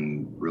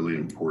been really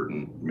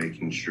important,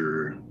 making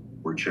sure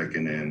we're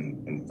checking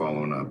in and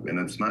following up. And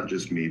it's not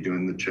just me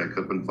doing the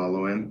checkup and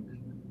follow in.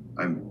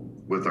 I'm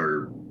with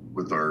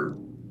our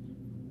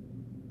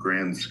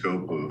grand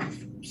scope of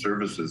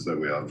services that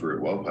we offer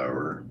at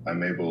Wellpower,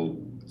 I'm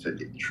able to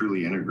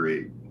truly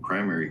integrate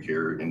primary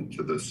care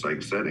into the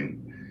psych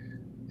setting.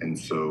 And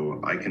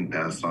so I can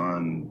pass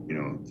on,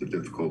 the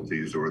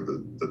difficulties or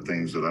the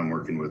things that I'm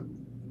working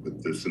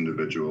with this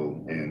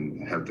individual,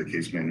 and have the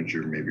case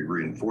manager maybe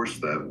reinforce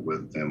that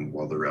with them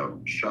while they're out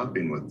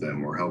shopping with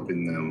them, or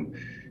helping them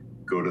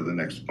go to the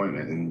next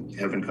appointment and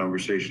having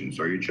conversations.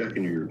 Are you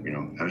checking your,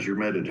 how's your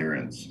med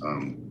adherence?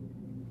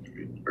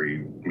 Are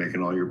you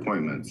making all your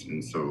appointments?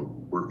 And so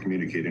we're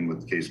communicating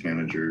with case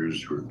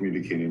managers who are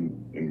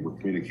communicating, and we're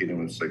communicating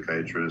with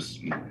psychiatrists.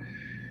 And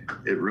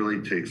it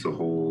really takes a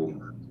whole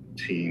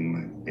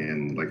team.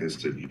 And like I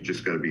said, you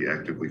just got to be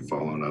actively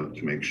following up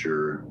to make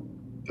sure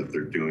that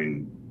they're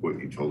doing what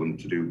you told them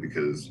to do,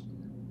 because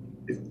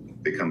if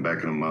they come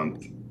back in a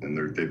month and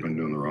they've been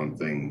doing the wrong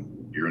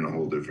thing, you're in a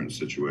whole different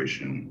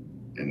situation.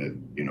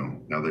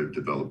 And now they've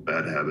developed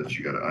bad habits,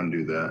 you got to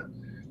undo that.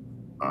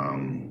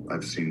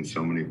 I've seen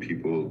so many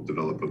people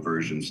develop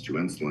aversions to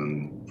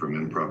insulin from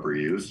improper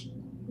use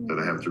that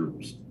I have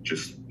to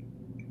just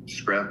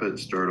scrap it,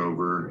 start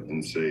over,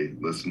 and say,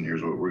 listen,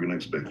 here's what we're going to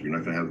expect. You're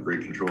not going to have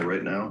great control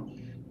right now,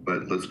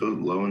 but let's go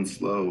low and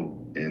slow,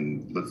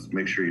 and let's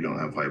make sure you don't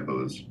have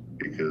hypos,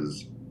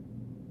 because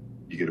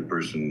you get a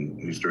person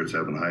who starts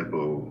having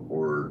hypo,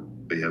 or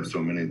they have so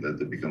many that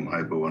they become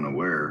hypo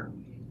unaware.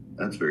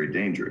 That's very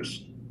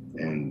dangerous.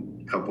 And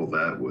couple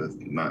that with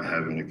not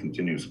having a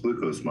continuous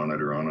glucose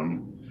monitor on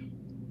them,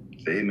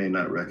 they may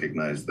not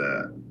recognize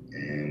that.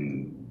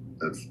 And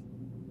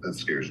that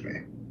scares me,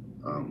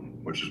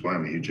 which is why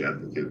I'm a huge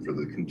advocate for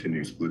the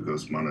continuous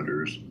glucose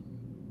monitors.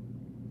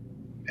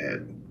 at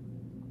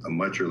a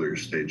much earlier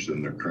stage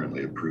than they're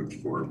currently approved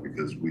for,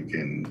 because we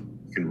can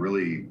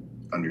really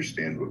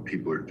understand what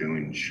people are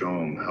doing, show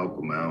them, help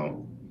them out,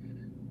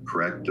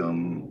 correct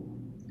them,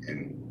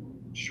 and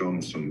show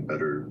them some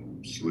better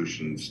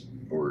solutions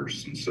or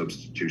some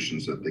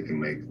substitutions that they can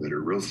make that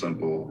are real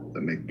simple,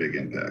 that make big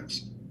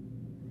impacts.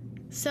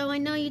 So I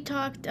know you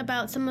talked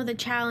about some of the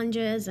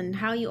challenges and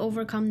how you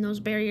overcome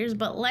those barriers,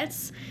 but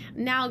let's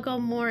now go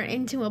more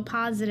into a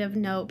positive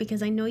note,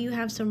 because I know you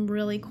have some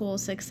really cool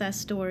success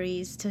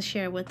stories to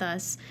share with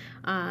us.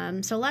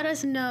 So let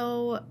us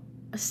know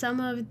some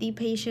of the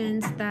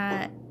patients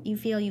that you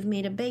feel you've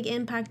made a big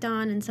impact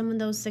on and some of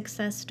those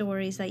success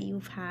stories that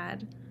you've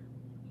had.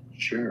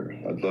 Sure,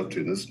 I'd love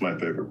to. This is my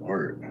favorite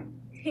part.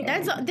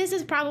 This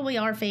is probably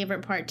our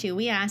favorite part too.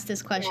 We ask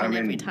this question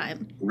every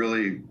time.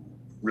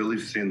 Really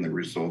seeing the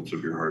results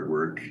of your hard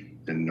work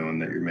and knowing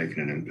that you're making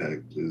an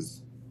impact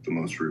is the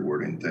most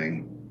rewarding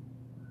thing.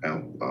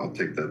 I'll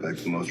take that back.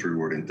 The most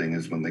rewarding thing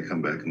is when they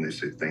come back and they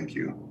say thank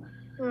you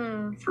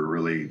for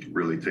really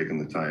taking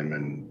the time,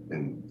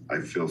 and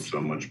I feel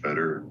so much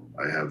better.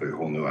 I have a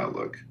whole new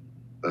outlook.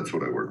 That's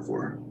what I work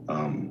for.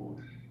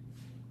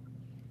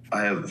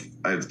 I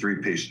have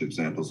 3 patient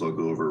examples I'll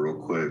go over real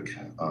quick.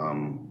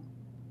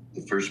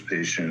 The first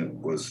patient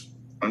was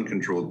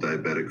uncontrolled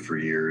diabetic for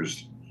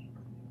years,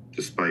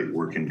 despite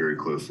working very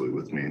closely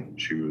with me.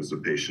 She was a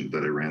patient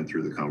that I ran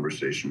through the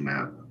conversation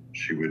map.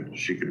 She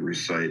could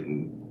recite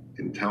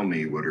and tell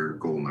me what her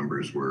goal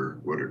numbers were,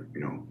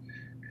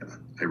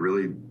 I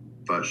really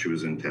thought she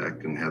was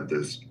intact and had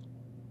this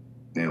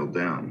nailed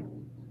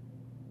down.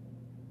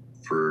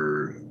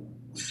 For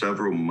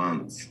several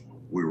months,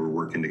 we were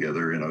working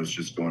together, and I was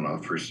just going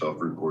off her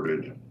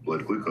self-reported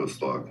blood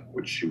glucose log,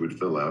 which she would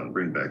fill out and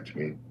bring back to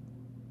me.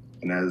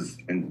 And as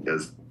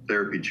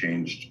therapy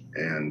changed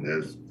and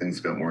as things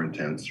got more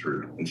intense,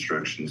 her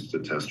instructions to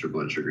test her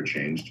blood sugar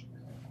changed,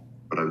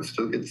 but I would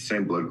still get the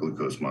same blood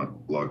glucose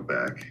log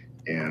back.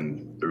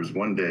 And there was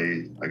one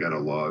day I got a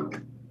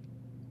log.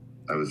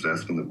 I was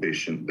asking the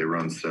patient, they were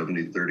on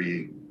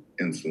 70-30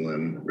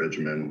 insulin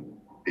regimen,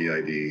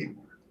 BID.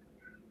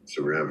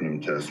 So we're having them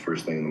test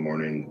first thing in the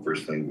morning,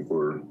 first thing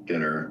before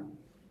dinner.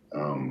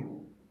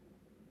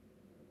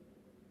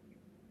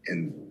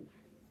 And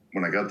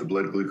when I got the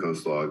blood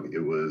glucose log,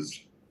 there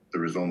was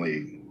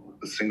only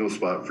a single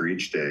spot for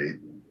each day.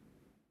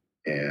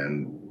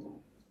 And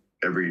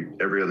every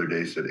other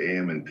day said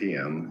AM and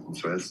PM. And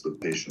so I asked the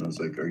patient, I was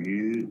like,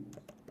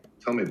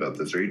 tell me about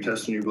this. Are you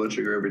testing your blood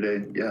sugar every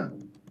day? Yeah.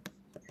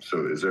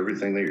 So is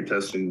everything that you're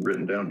testing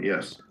written down?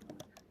 Yes.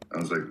 I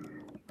was like,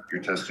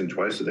 you're testing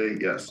twice a day?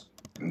 Yes.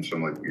 And so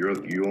I'm like,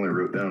 you only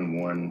wrote down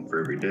one for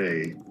every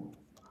day,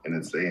 and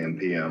it's AM,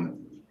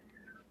 PM.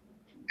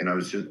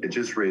 And it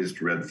just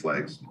raised red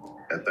flags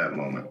at that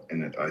moment.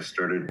 And I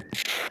started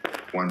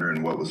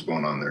wondering what was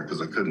going on there,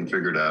 because I couldn't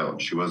figure it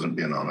out. She wasn't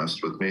being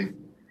honest with me.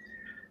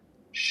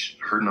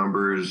 Her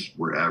numbers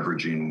were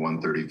averaging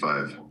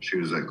 135. She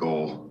was at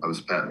goal. I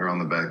was patting her on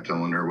the back,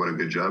 telling her what a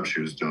good job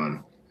she was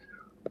doing.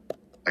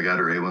 I got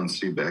her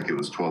A1C back. It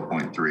was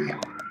 12.3.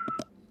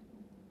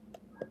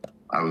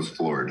 I was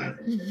floored.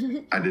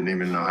 I didn't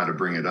even know how to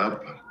bring it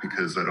up,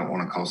 because I don't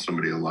want to call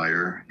somebody a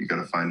liar. You got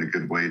to find a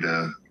good way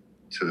to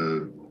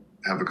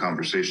have a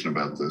conversation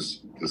about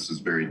this. This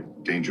is a very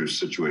dangerous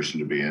situation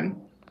to be in.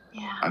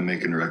 Yeah. I'm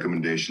making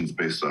recommendations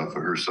based off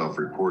of her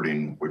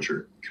self-reporting, which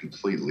are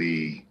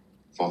completely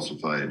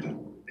falsified.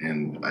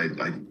 And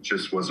I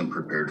just wasn't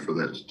prepared for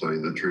that, to tell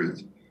you the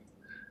truth.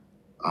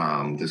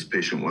 This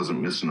patient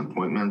wasn't missing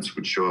appointments,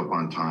 would show up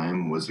on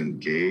time, was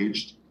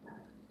engaged,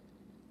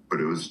 but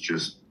it was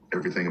just,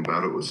 everything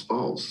about it was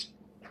false.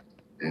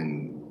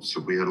 And so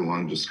we had a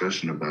long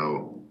discussion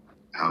about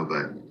how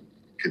that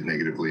could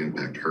negatively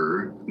impact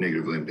her,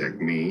 negatively impact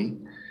me.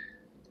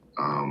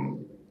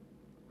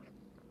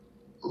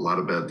 A lot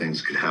of bad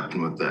things could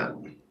happen with that.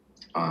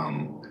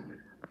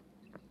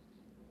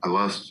 I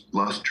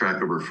lost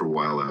track of her for a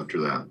while after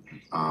that.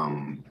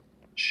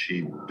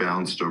 She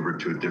bounced over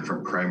to a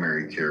different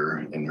primary care,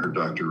 and her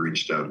doctor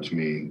reached out to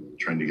me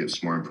trying to get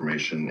some more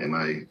information. And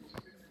I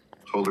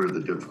told her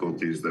the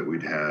difficulties that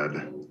we'd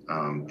had,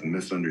 the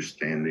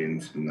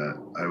misunderstandings, and that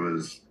I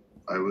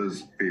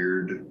was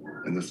feared,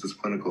 and this is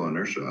clinical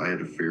inertia. I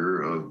had a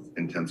fear of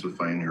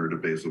intensifying her to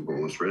basal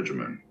bolus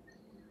regimen.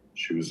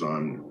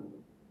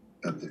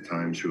 At the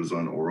time, she was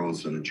on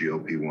orals and a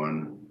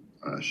GLP-1.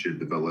 She had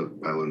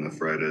developed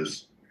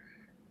pyelonephritis.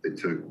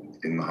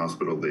 In the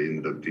hospital, they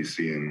ended up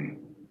DCing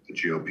the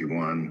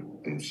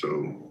GLP-1. And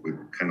so we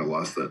kind of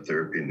lost that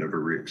therapy and never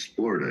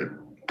re-explored it.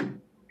 A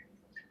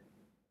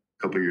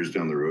couple of years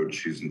down the road,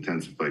 she's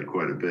intensified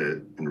quite a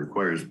bit and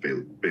requires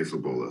basal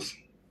bolus.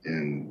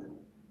 And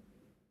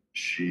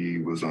she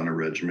was on a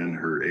regimen.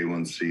 Her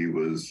A1C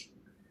was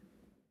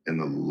in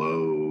the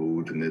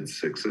low to mid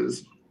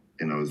 6s.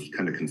 And I was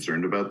kind of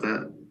concerned about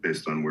that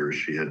based on where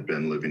she had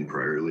been living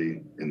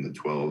priorly in the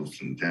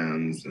 12s and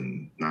 10s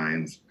and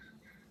 9s.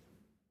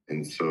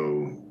 And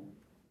so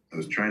I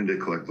was trying to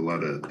collect a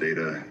lot of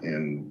data,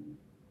 and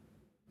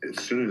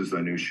as soon as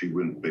I knew she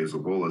went basal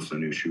bolus, I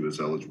knew she was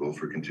eligible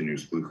for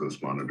continuous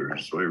glucose monitor.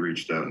 So I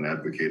reached out and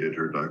advocated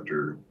her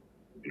doctor,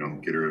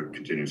 get her a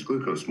continuous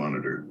glucose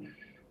monitor.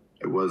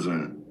 It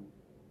wasn't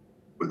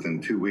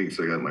within 2 weeks,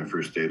 I got my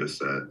first data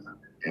set,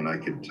 and I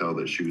could tell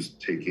that she was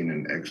taking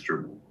an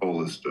extra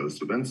bolus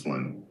dose of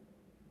insulin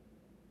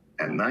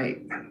at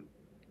night.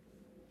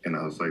 And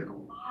I was like,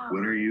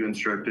 when are you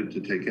instructed to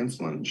take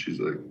insulin? She's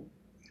like,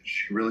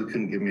 she really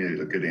couldn't give me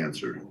a good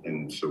answer.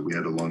 And so we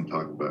had a long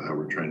talk about how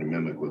we're trying to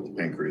mimic what the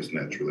pancreas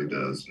naturally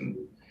does. And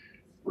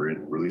we're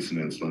releasing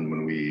insulin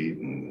when we eat.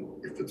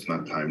 And if it's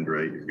not timed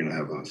right, you're going to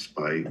have a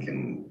spike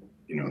and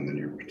then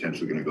you're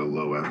potentially going to go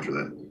low after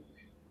that.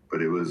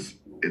 But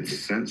it's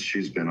since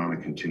she's been on a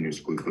continuous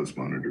glucose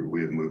monitor,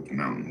 we have moved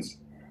mountains.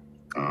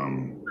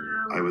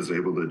 I was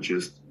able to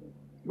just,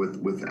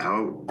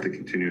 without the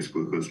continuous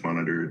glucose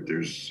monitor,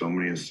 there's so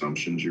many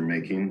assumptions you're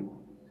making.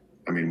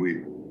 I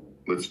mean,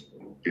 let's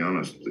be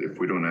honest, if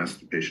we don't ask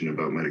the patient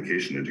about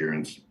medication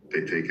adherence, they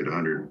take it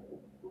 100%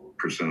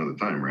 of the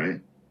time, right?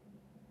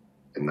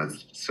 And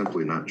that's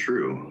simply not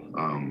true.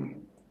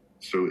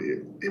 So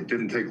it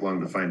didn't take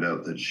long to find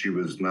out that she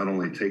was not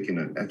only taking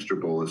an extra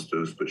bolus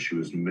dose, but she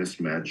was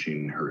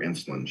mismatching her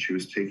insulin. She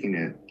was taking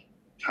it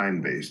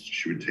time-based.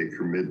 She would take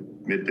her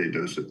midday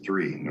dose at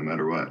 3, no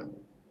matter what.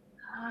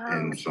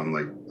 And so I'm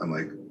like,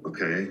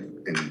 okay.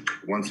 And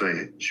once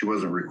she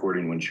wasn't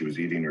recording when she was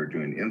eating or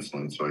doing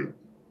insulin, so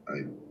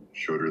I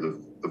showed her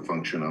the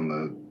function on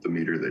the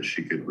meter that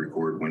she could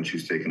record when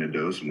she's taking a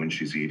dose and when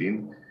she's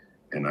eating.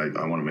 And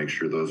I want to make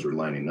sure those are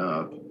lining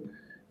up,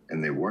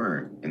 and they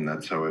weren't. And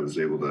that's how I was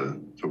able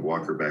to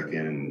walk her back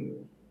in.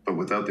 But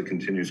without the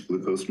continuous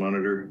glucose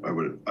monitor, I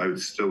would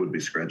still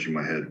be scratching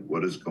my head.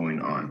 What is going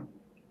on?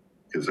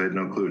 Because I had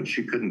no clue. And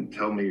she couldn't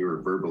tell me or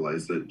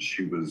verbalize that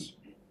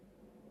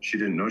she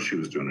didn't know she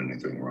was doing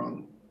anything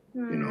wrong.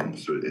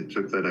 So it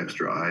took that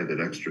extra eye, that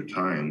extra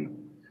time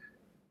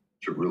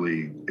to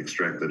really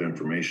extract that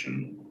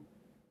information.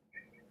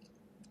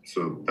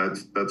 So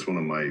that's one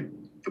of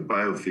the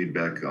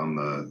biofeedback on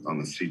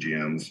the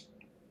CGMs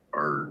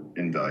are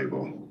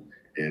invaluable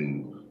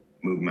and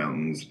move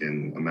mountains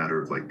in a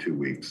matter of like 2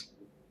 weeks.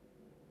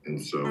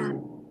 And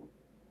so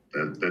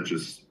that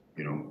just,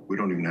 we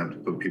don't even have to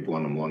put people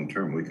on them long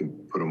term. We can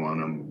put them on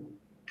them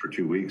for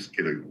 2 weeks,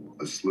 get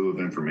a slew of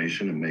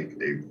information and make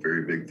a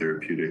very big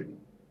therapeutic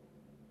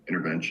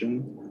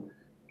intervention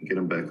and get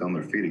them back on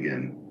their feet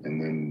again. And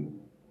then,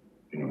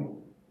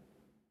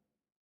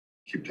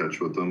 keep touch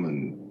with them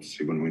and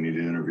see when we need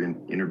to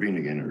intervene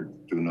again or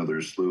do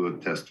another slew of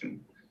testing.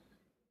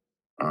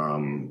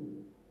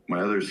 My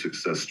other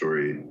success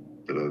story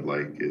that I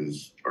like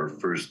is our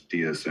first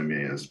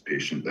DSMAS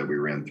patient that we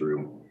ran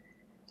through.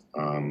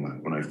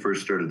 When I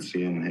first started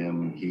seeing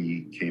him,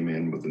 he came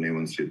in with an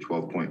A1C of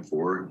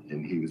 12.4,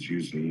 and he was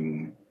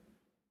using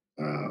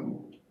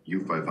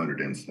U500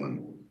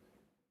 insulin,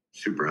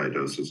 super high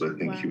doses. I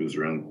think he was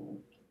around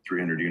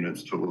 300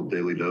 units total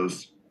daily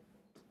dose.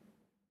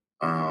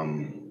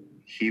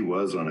 He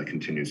was on a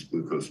continuous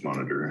glucose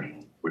monitor,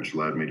 which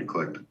allowed me to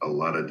collect a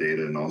lot of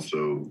data and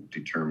also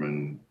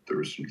determine there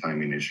were some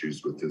timing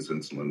issues with his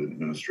insulin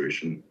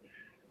administration.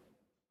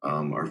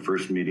 Our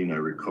first meeting, I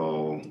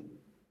recall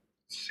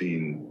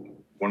seeing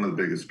one of the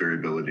biggest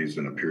variabilities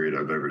in a period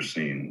I've ever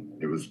seen.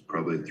 It was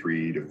probably a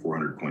 300 to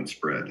 400 point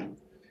spread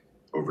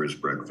over his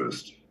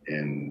breakfast.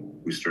 And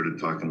we started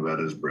talking about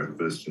his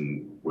breakfast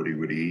and what he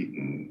would eat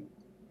and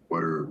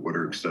what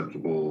are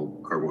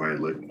acceptable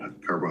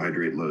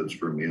carbohydrate loads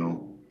for a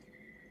meal.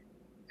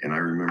 And I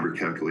remember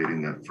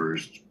calculating that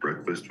first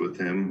breakfast with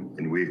him,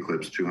 and we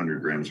eclipsed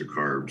 200 grams of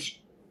carbs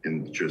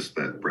in just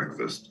that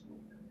breakfast.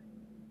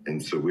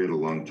 And so we had a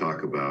long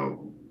talk about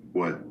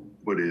what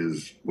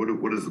does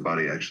the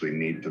body actually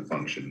need to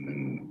function,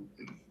 and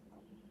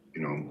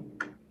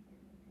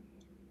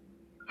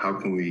how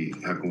can we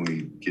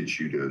get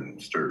you to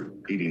start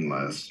eating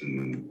less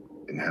and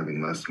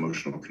having less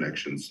emotional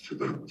connections to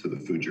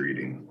the food you're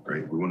eating,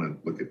 right? We want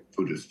to look at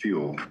food as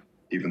fuel,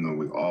 even though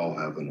we all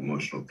have an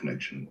emotional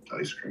connection to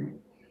ice cream.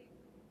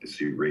 I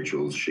see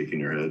Rachel's shaking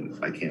her head.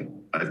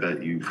 I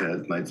bet you've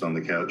had nights on the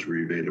couch where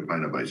you've ate a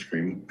pint of ice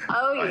cream.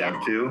 Oh yeah. I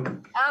have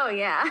too. Oh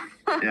yeah.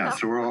 Yeah,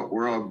 so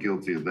we're all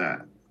guilty of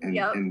that.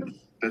 And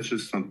that's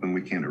just something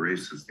we can't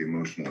erase, is the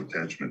emotional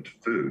attachment to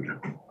food.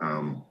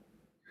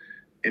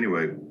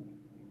 Anyway,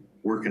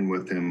 working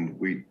with him,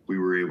 we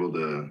were able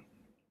to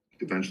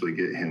eventually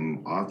get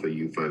him off a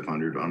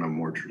U500 on a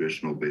more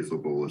traditional basal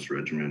bolus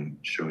regimen,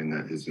 showing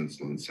that his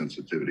insulin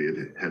sensitivity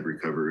had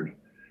recovered.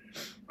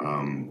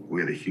 We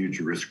had a huge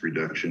risk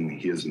reduction.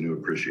 He has a new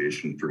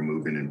appreciation for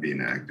moving and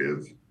being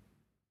active,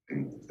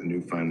 and a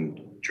newfound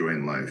joy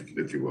in life,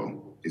 if you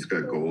will. He's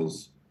got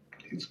goals.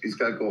 He's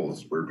got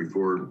goals where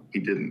before he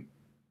didn't.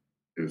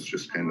 It was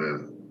just kind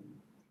of,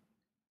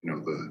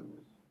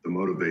 the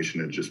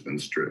motivation had just been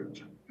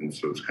stripped. And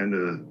so it's kind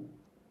of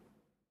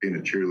being a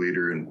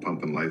cheerleader and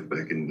pumping life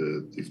back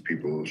into these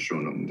people,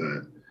 showing them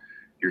that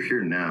you're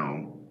here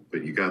now,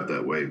 but you got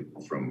that way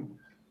from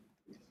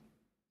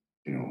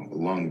a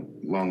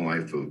long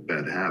life of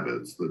bad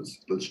habits.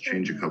 Let's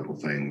change a couple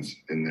things.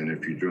 And then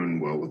if you're doing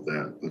well with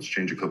that, let's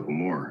change a couple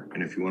more.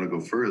 And if you want to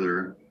go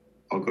further,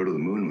 I'll go to the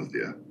moon with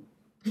you.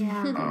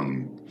 Yeah.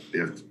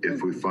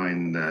 If we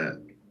find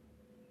that,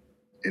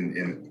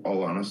 in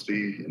all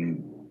honesty,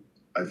 and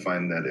I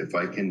find that if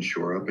I can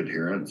shore up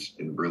adherence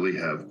and really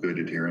have good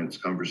adherence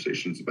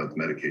conversations about the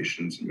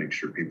medications and make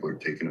sure people are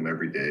taking them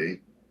every day,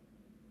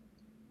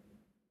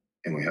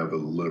 and we have a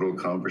little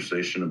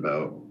conversation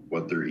about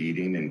what they're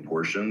eating in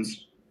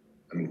portions,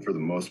 I mean, for the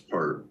most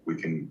part, we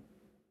can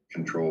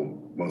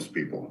control most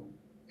people.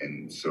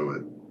 And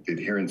so the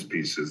adherence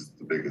piece is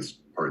the biggest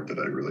part that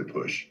I really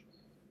push.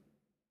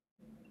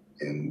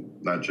 And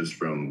not just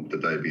from the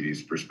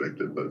diabetes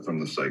perspective, but from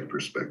the psych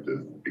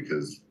perspective,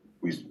 because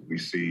we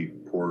see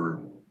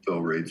poor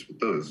fill rates with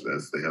those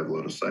as they have a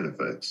lot of side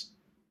effects.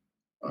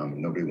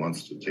 Nobody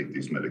wants to take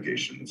these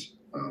medications.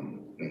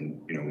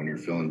 And when you're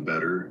feeling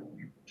better,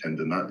 you tend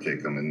to not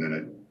take them, and then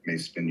it may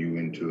spin you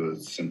into a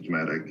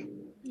symptomatic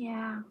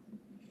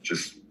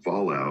just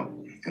fallout.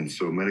 And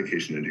so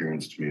medication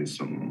adherence to me is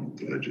something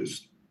that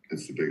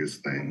it's the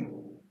biggest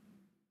thing.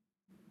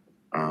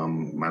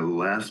 My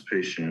last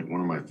patient, one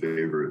of my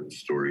favorite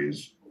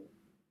stories,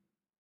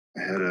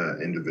 I had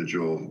an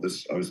individual,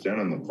 I was down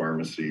in the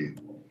pharmacy,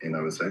 and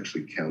I was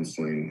actually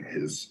counseling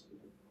his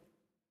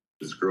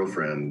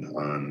girlfriend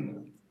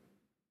on,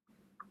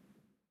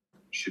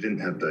 she didn't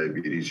have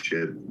diabetes, she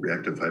had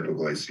reactive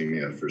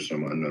hypoglycemia for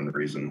some unknown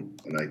reason.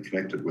 And I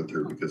connected with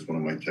her because one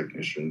of my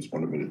technicians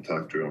wanted me to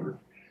talk to her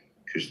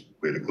because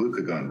we had a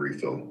glucagon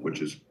refill,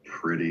 which is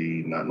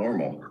pretty not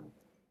normal.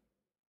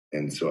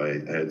 And so I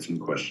had some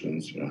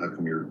questions, how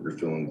come you're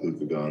refilling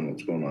glucagon?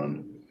 What's going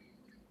on?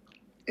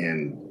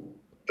 And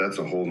that's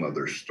a whole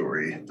nother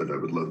story that I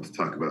would love to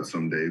talk about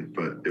someday,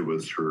 but it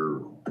was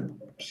her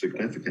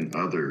significant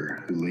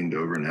other who leaned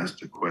over and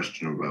asked a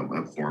question about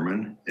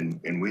metformin.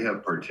 And we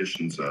have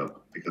partitions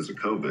up because of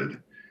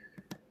COVID.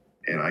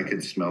 And I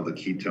could smell the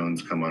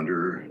ketones come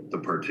under the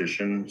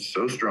partition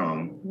so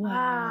strong.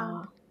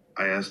 Wow.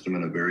 I asked him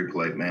in a very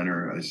polite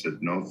manner. I said,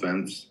 no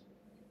offense.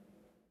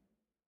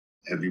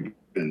 Have you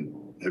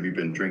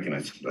been drinking?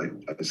 I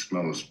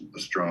smell a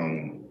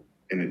strong,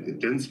 and it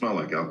didn't smell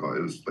like alcohol.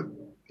 It was like,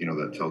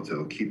 that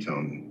telltale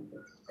ketone.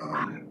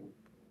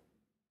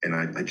 And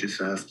I just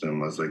asked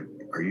him, I was like,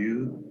 are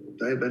you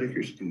diabetic?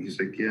 And he's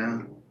like, yeah.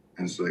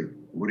 And it's like,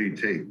 what do you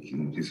take?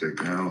 And he's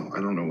like, no,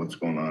 I don't know what's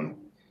going on.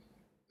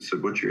 I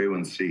said, what's your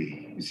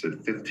A1C? He said,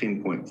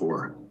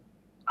 15.4.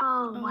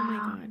 Oh, Oh wow. my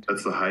God.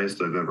 That's the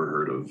highest I've ever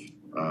heard of.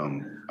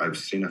 I've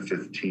seen a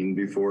 15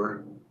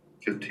 before.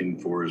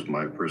 15.4 is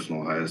my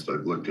personal highest.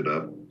 I've looked it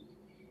up.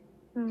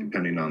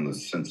 Depending on the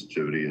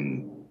sensitivity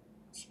and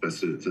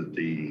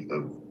specificity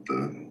of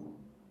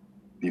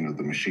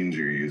the machines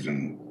you're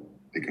using,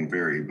 they can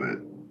vary, but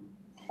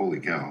holy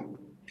cow,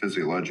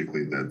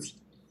 physiologically, that's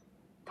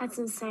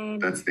insane.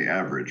 That's the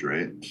average,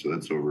 right? So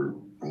that's over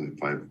probably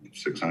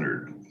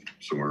 500-600,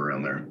 somewhere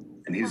around there.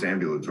 And he's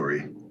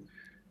ambulatory.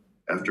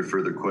 After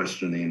further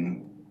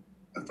questioning,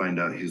 I find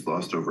out he's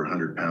lost over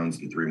 100 pounds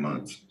in 3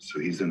 months. So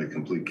he's in a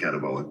complete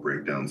catabolic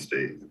breakdown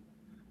state,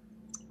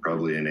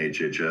 probably in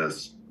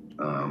HHS.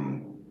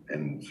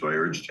 And so I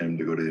urged him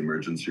to go to the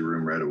emergency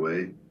room right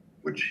away,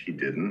 which he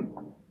didn't.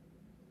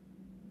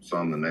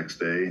 Saw him the next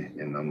day,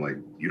 and I'm like,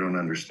 you don't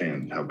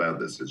understand how bad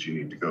this is. You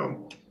need to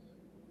go.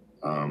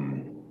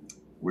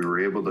 We were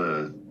able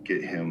to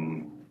get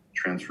him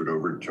transferred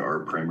over to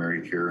our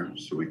primary care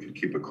so we could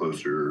keep a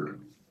closer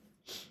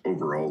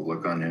overall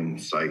look on him,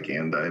 psych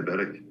and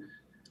diabetic.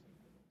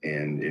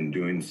 And in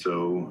doing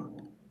so,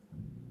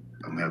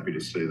 I'm happy to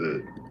say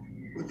that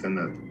within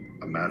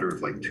a matter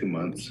of like 2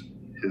 months,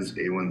 his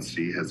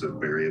A1C has a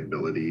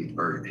variability,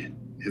 or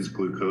his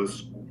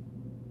glucose,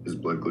 his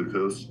blood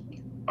glucose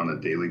on a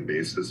daily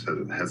basis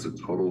has a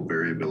total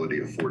variability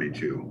of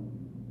 42.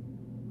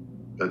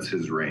 That's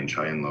his range,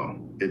 high and low.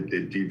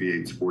 It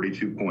deviates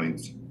 42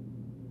 points,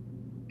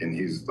 and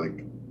he's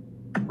like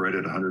right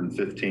at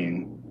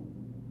 115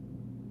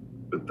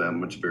 with that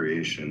much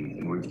variation.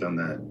 And we've done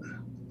that,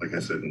 like I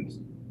said,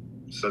 in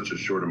such a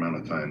short amount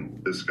of time.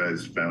 This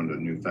guy's found a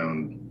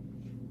newfound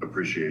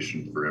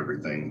appreciation for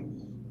everything.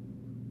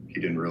 He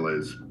didn't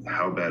realize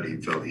how bad he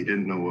felt. He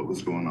didn't know what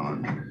was going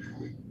on.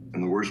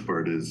 And the worst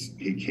part is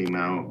he came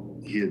out,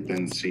 he had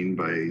been seen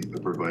by a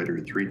provider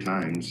 3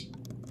 times,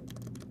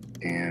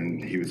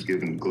 and he was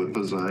given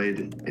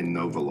glipizide and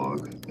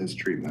Novolog as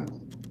treatment.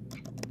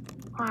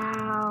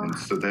 Wow. And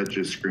so that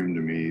just screamed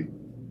to me,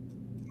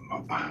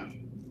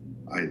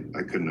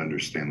 I couldn't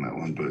understand that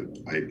one, but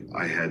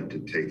I had to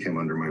take him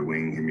under my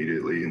wing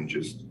immediately and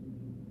just,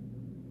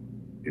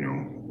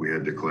 we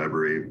had to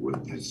collaborate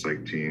with his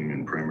psych team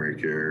and primary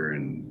care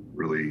and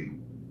really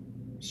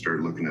start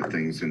looking at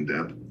things in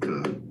depth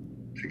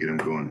to get him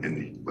going.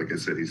 And like I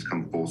said, he's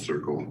come full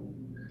circle.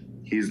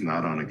 He's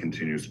not on a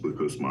continuous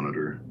glucose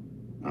monitor.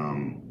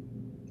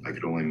 I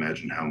could only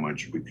imagine how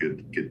much we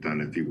could get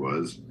done if he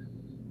was.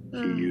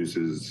 He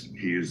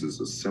uses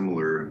a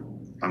similar,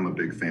 I'm a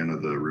big fan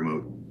of the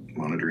remote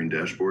monitoring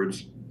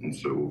dashboards. And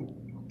so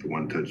the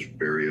One Touch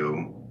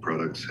Vario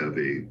products have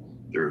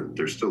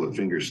they're still a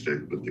finger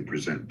stick, but they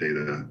present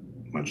data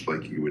much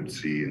like you would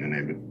see in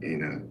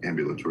an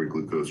ambulatory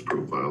glucose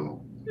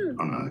profile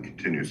on a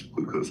continuous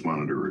glucose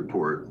monitor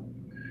report.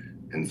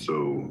 And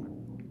so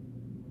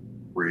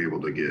we're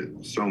able to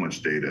get so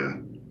much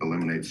data,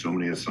 eliminate so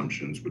many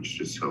assumptions, which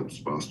just helps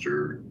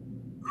foster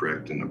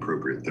correct and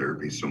appropriate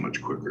therapy so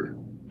much quicker.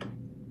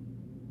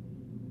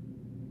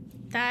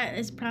 That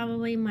is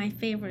probably my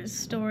favorite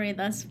story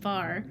thus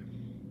far.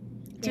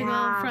 To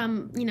go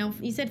from,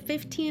 you said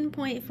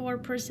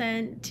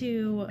 15.4%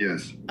 to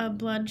yes, a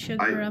blood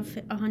sugar of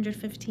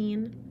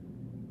 115.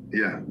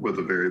 Yeah, with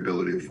a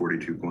variability of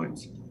 42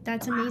 points.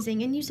 That's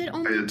amazing. And you said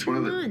only 2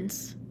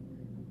 months.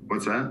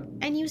 What's that?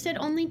 And you said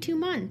only 2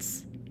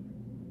 months.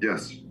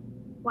 Yes.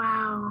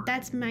 Wow.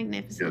 That's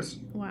magnificent. Yes.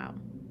 Wow.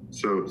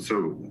 So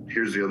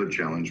here's the other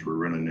challenge we're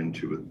running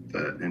into with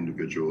that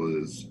individual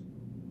is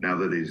now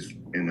that he's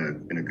in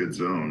a good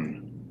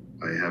zone,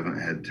 I haven't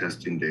had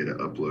testing data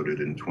uploaded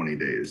in 20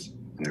 days.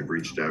 And I've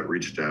reached out.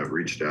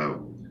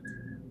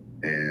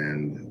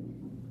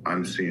 And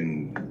I'm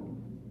seeing,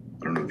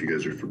 I don't know if you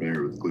guys are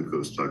familiar with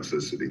glucose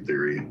toxicity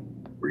theory,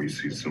 where you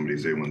see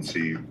somebody's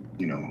A1C,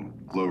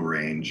 low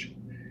range,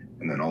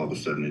 and then all of a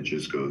sudden it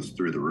just goes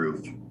through the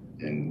roof.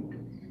 And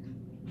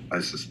I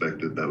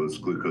suspected that was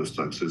glucose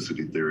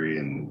toxicity theory,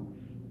 and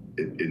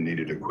it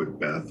needed a quick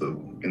bath of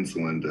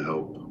insulin to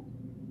help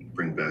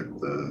bring back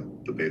the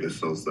beta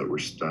cells that were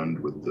stunned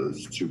with the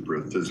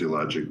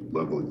supraphysiologic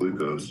level of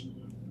glucose.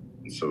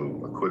 And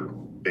so a quick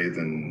bathe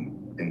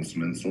in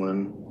some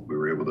insulin, we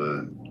were able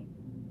to,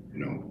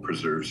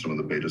 preserve some of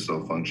the beta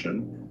cell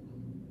function,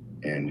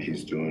 and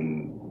he's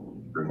doing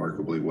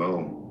remarkably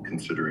well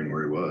considering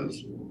where he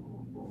was.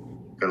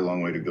 Got a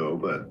long way to go,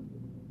 but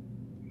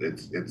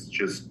it's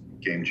just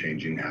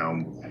game-changing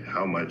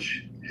how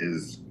much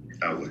his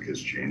outlook has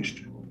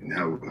changed and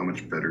how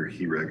much better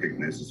he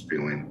recognizes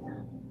feeling.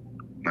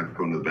 Not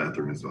going to the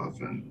bathroom as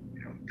often,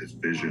 his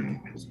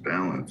vision, his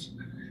balance.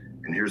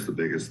 And here's the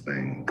biggest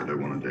thing that I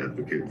wanted to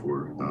advocate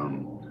for.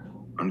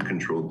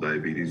 Uncontrolled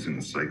diabetes in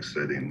a psych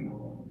setting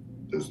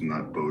does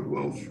not bode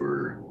well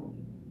for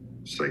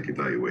psych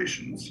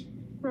evaluations.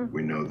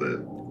 We know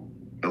that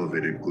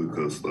elevated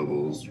glucose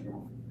levels,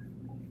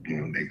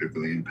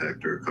 negatively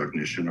impact our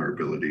cognition, our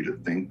ability to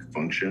think,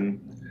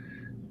 function.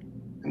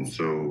 And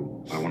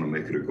so I want to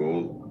make it a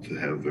goal to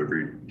have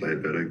every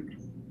diabetic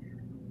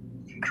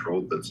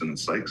controlled that's in a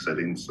psych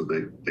setting so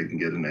they can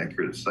get an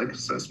accurate psych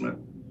assessment.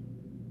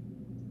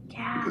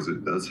 Yeah. Because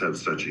it does have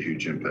such a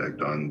huge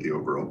impact on the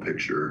overall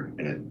picture,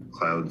 and it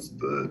clouds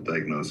the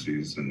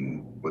diagnoses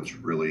and what's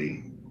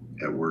really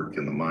at work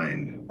in the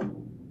mind.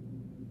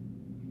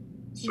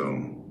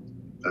 So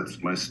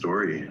that's my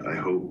story. I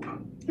hope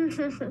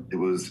it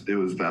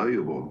was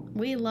valuable.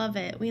 We love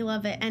it.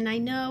 And I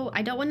know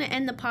I don't want to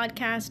end the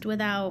podcast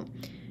without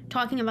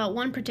talking about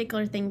one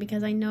particular thing,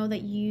 because I know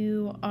that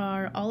you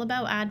are all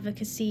about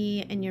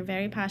advocacy and you're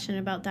very passionate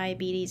about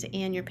diabetes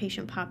and your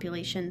patient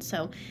population.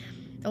 So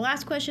the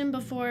last question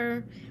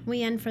before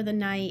we end for the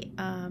night,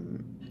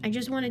 I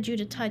just wanted you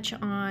to touch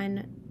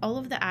on all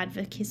of the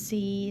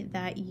advocacy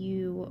that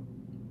you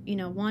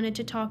wanted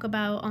to talk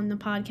about on the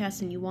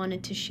podcast and you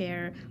wanted to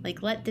share.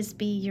 Like, let this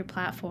be your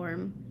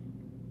platform.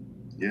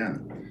 Yeah.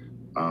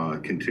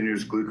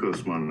 Continuous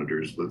glucose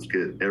monitors. Let's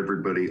get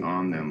everybody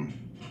on them.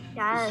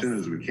 Yes. As soon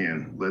as we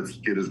can. Let's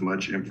get as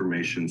much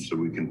information so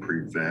we can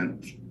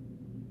prevent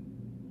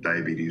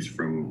diabetes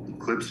from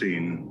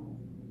eclipsing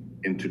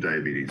into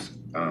diabetes.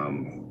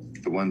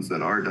 The ones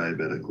that are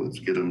diabetic, let's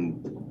get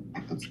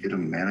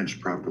them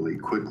managed properly,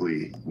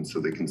 quickly, and so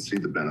they can see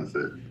the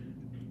benefit.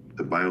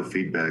 The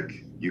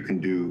biofeedback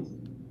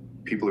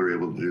people are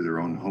able to do their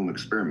own home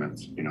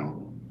experiments.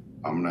 I'm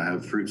gonna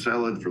have fruit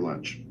salad for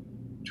lunch.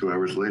 2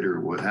 hours later,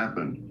 what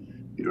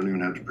happened? You don't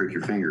even have to prick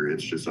your finger.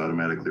 It's just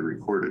automatically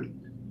recorded.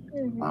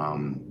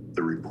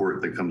 The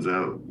report that comes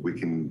out, we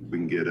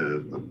can get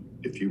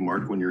if you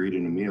mark when you're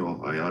eating a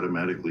meal, I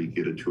automatically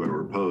get a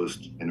 2-hour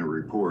post and a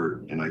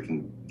report, and I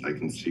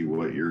can see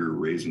what your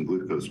raise in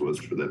glucose was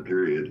for that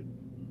period.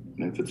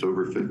 And if it's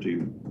over 50,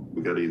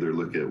 we got to either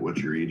look at what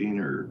you're eating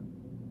or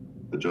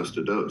adjust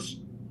a dose.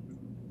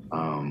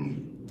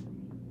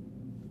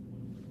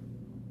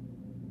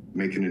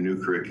 Making a new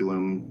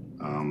curriculum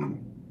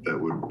that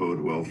would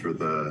bode well for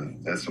the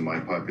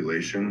SMI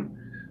population.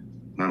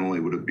 Not only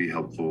would it be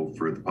helpful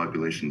for the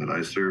population that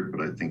I serve,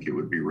 but I think it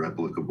would be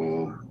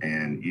replicable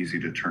and easy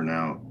to turn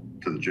out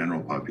to the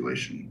general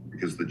population,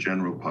 because the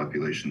general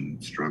population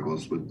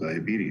struggles with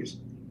diabetes.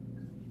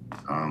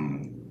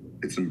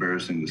 It's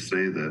embarrassing to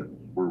say that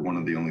we're one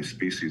of the only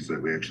species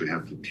that we actually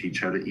have to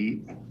teach how to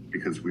eat,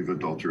 because we've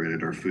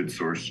adulterated our food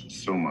source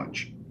so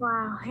much.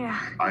 Wow, yeah.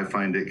 I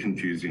find it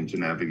confusing to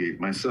navigate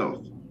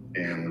myself.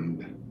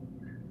 And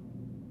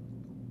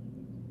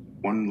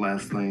one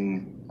last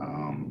thing,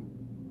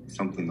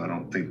 something I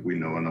don't think we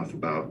know enough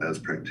about as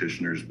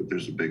practitioners, but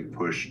there's a big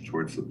push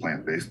towards the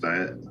plant-based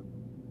diet.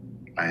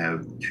 I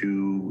have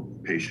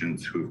 2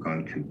 patients who have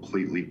gone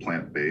completely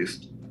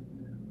plant-based.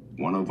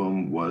 One of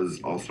them was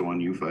also on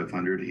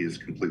U500. He is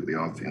completely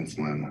off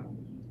insulin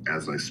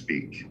as I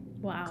speak.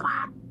 Wow.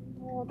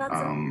 Oh, that's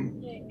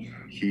amazing.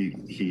 He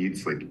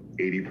eats like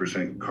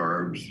 80%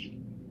 carbs,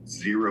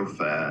 0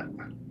 fat.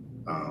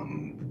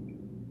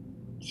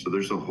 So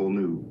there's a whole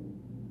new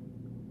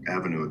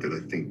avenue that I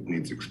think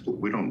needs explored.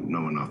 We don't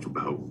know enough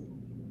about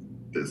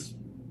this.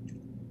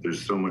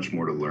 There's so much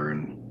more to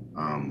learn.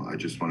 I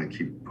just want to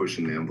keep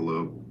pushing the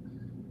envelope,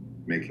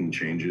 making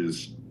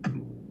changes,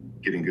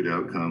 getting good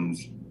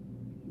outcomes,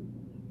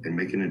 and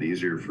making it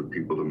easier for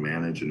people to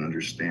manage and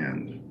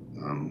understand.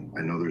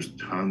 I know there's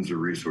tons of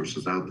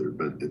resources out there,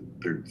 but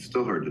they're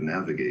still hard to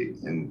navigate,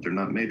 and they're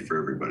not made for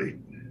everybody.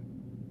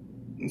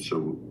 And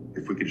so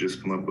if we could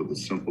just come up with a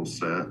simple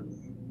set,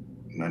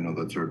 and I know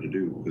that's hard to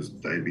do because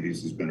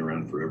diabetes has been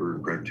around forever,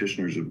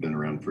 practitioners have been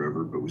around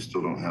forever, but we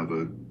still don't have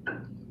a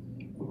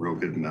real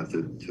good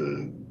method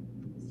to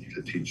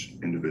teach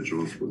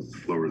individuals with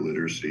lower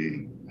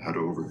literacy how to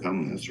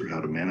overcome this or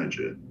how to manage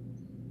it,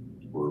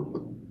 or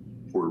with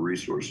poor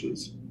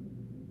resources.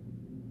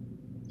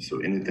 So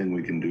anything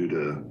we can do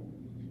to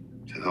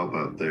help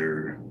out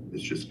there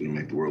is just going to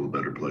make the world a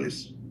better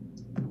place.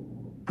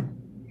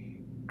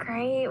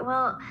 Great.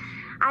 Well,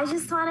 I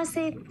just want to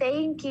say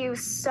thank you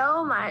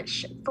so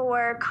much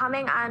for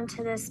coming on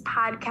to this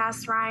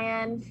podcast,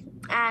 Ryan,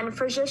 and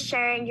for just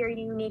sharing your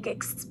unique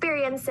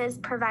experiences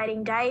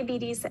providing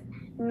diabetes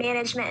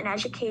management and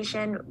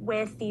education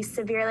with the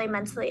severely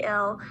mentally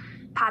ill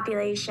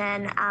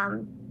population.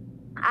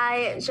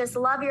 I just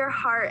love your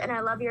heart and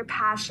I love your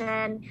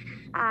passion.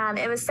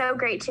 It was so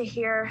great to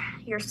hear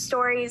your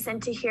stories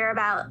and to hear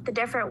about the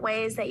different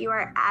ways that you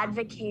are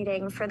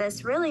advocating for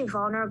this really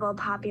vulnerable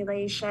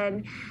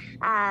population.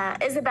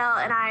 Isabel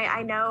and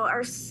I know,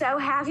 are so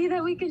happy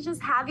that we could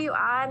just have you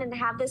on and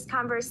have this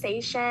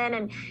conversation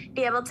and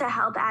be able to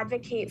help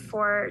advocate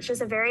for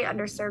just a very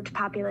underserved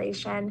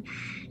population.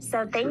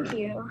 So thank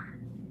you.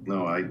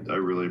 No, I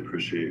really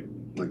appreciate,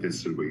 like I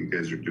said, what you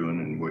guys are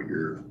doing and what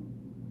you're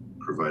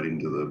providing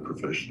to the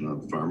profession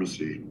of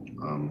pharmacy.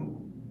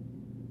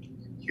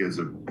 You guys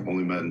have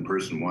only met in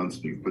person once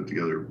and you've put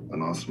together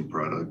an awesome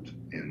product,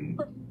 and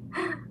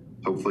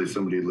hopefully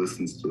somebody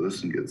listens to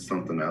this and gets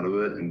something out of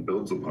it and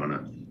builds upon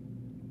it.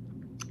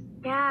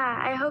 Yeah,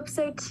 I hope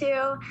so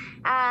too.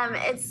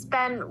 It's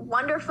been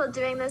wonderful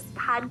doing this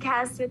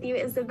podcast with you,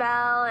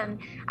 Isabel, and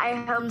I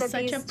hope that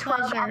these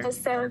 12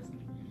 episodes...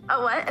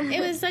 Oh, what?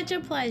 It was such a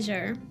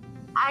pleasure.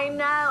 I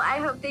know. I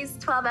hope these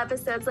 12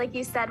 episodes, like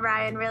you said,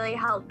 Ryan, really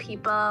help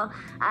people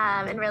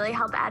and really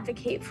help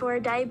advocate for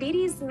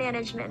diabetes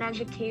management and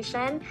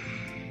education.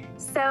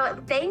 So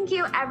thank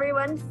you,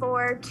 everyone,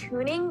 for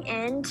tuning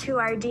in to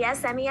our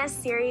DSMES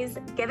series,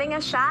 Giving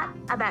a Shot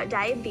About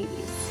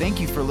Diabetes. Thank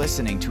you for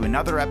listening to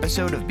another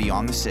episode of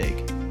Beyond the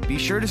SIG. Be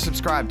sure to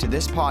subscribe to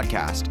this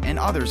podcast and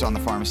others on the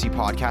Pharmacy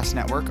Podcast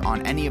Network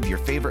on any of your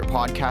favorite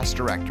podcast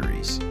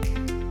directories.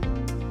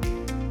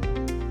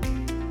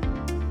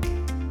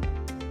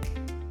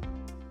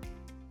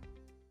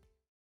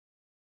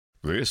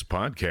 This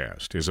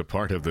podcast is a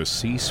part of the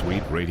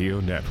C-Suite Radio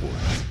Network.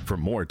 For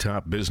more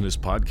top business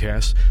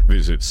podcasts,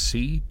 visit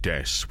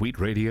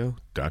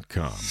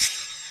c-suiteradio.com.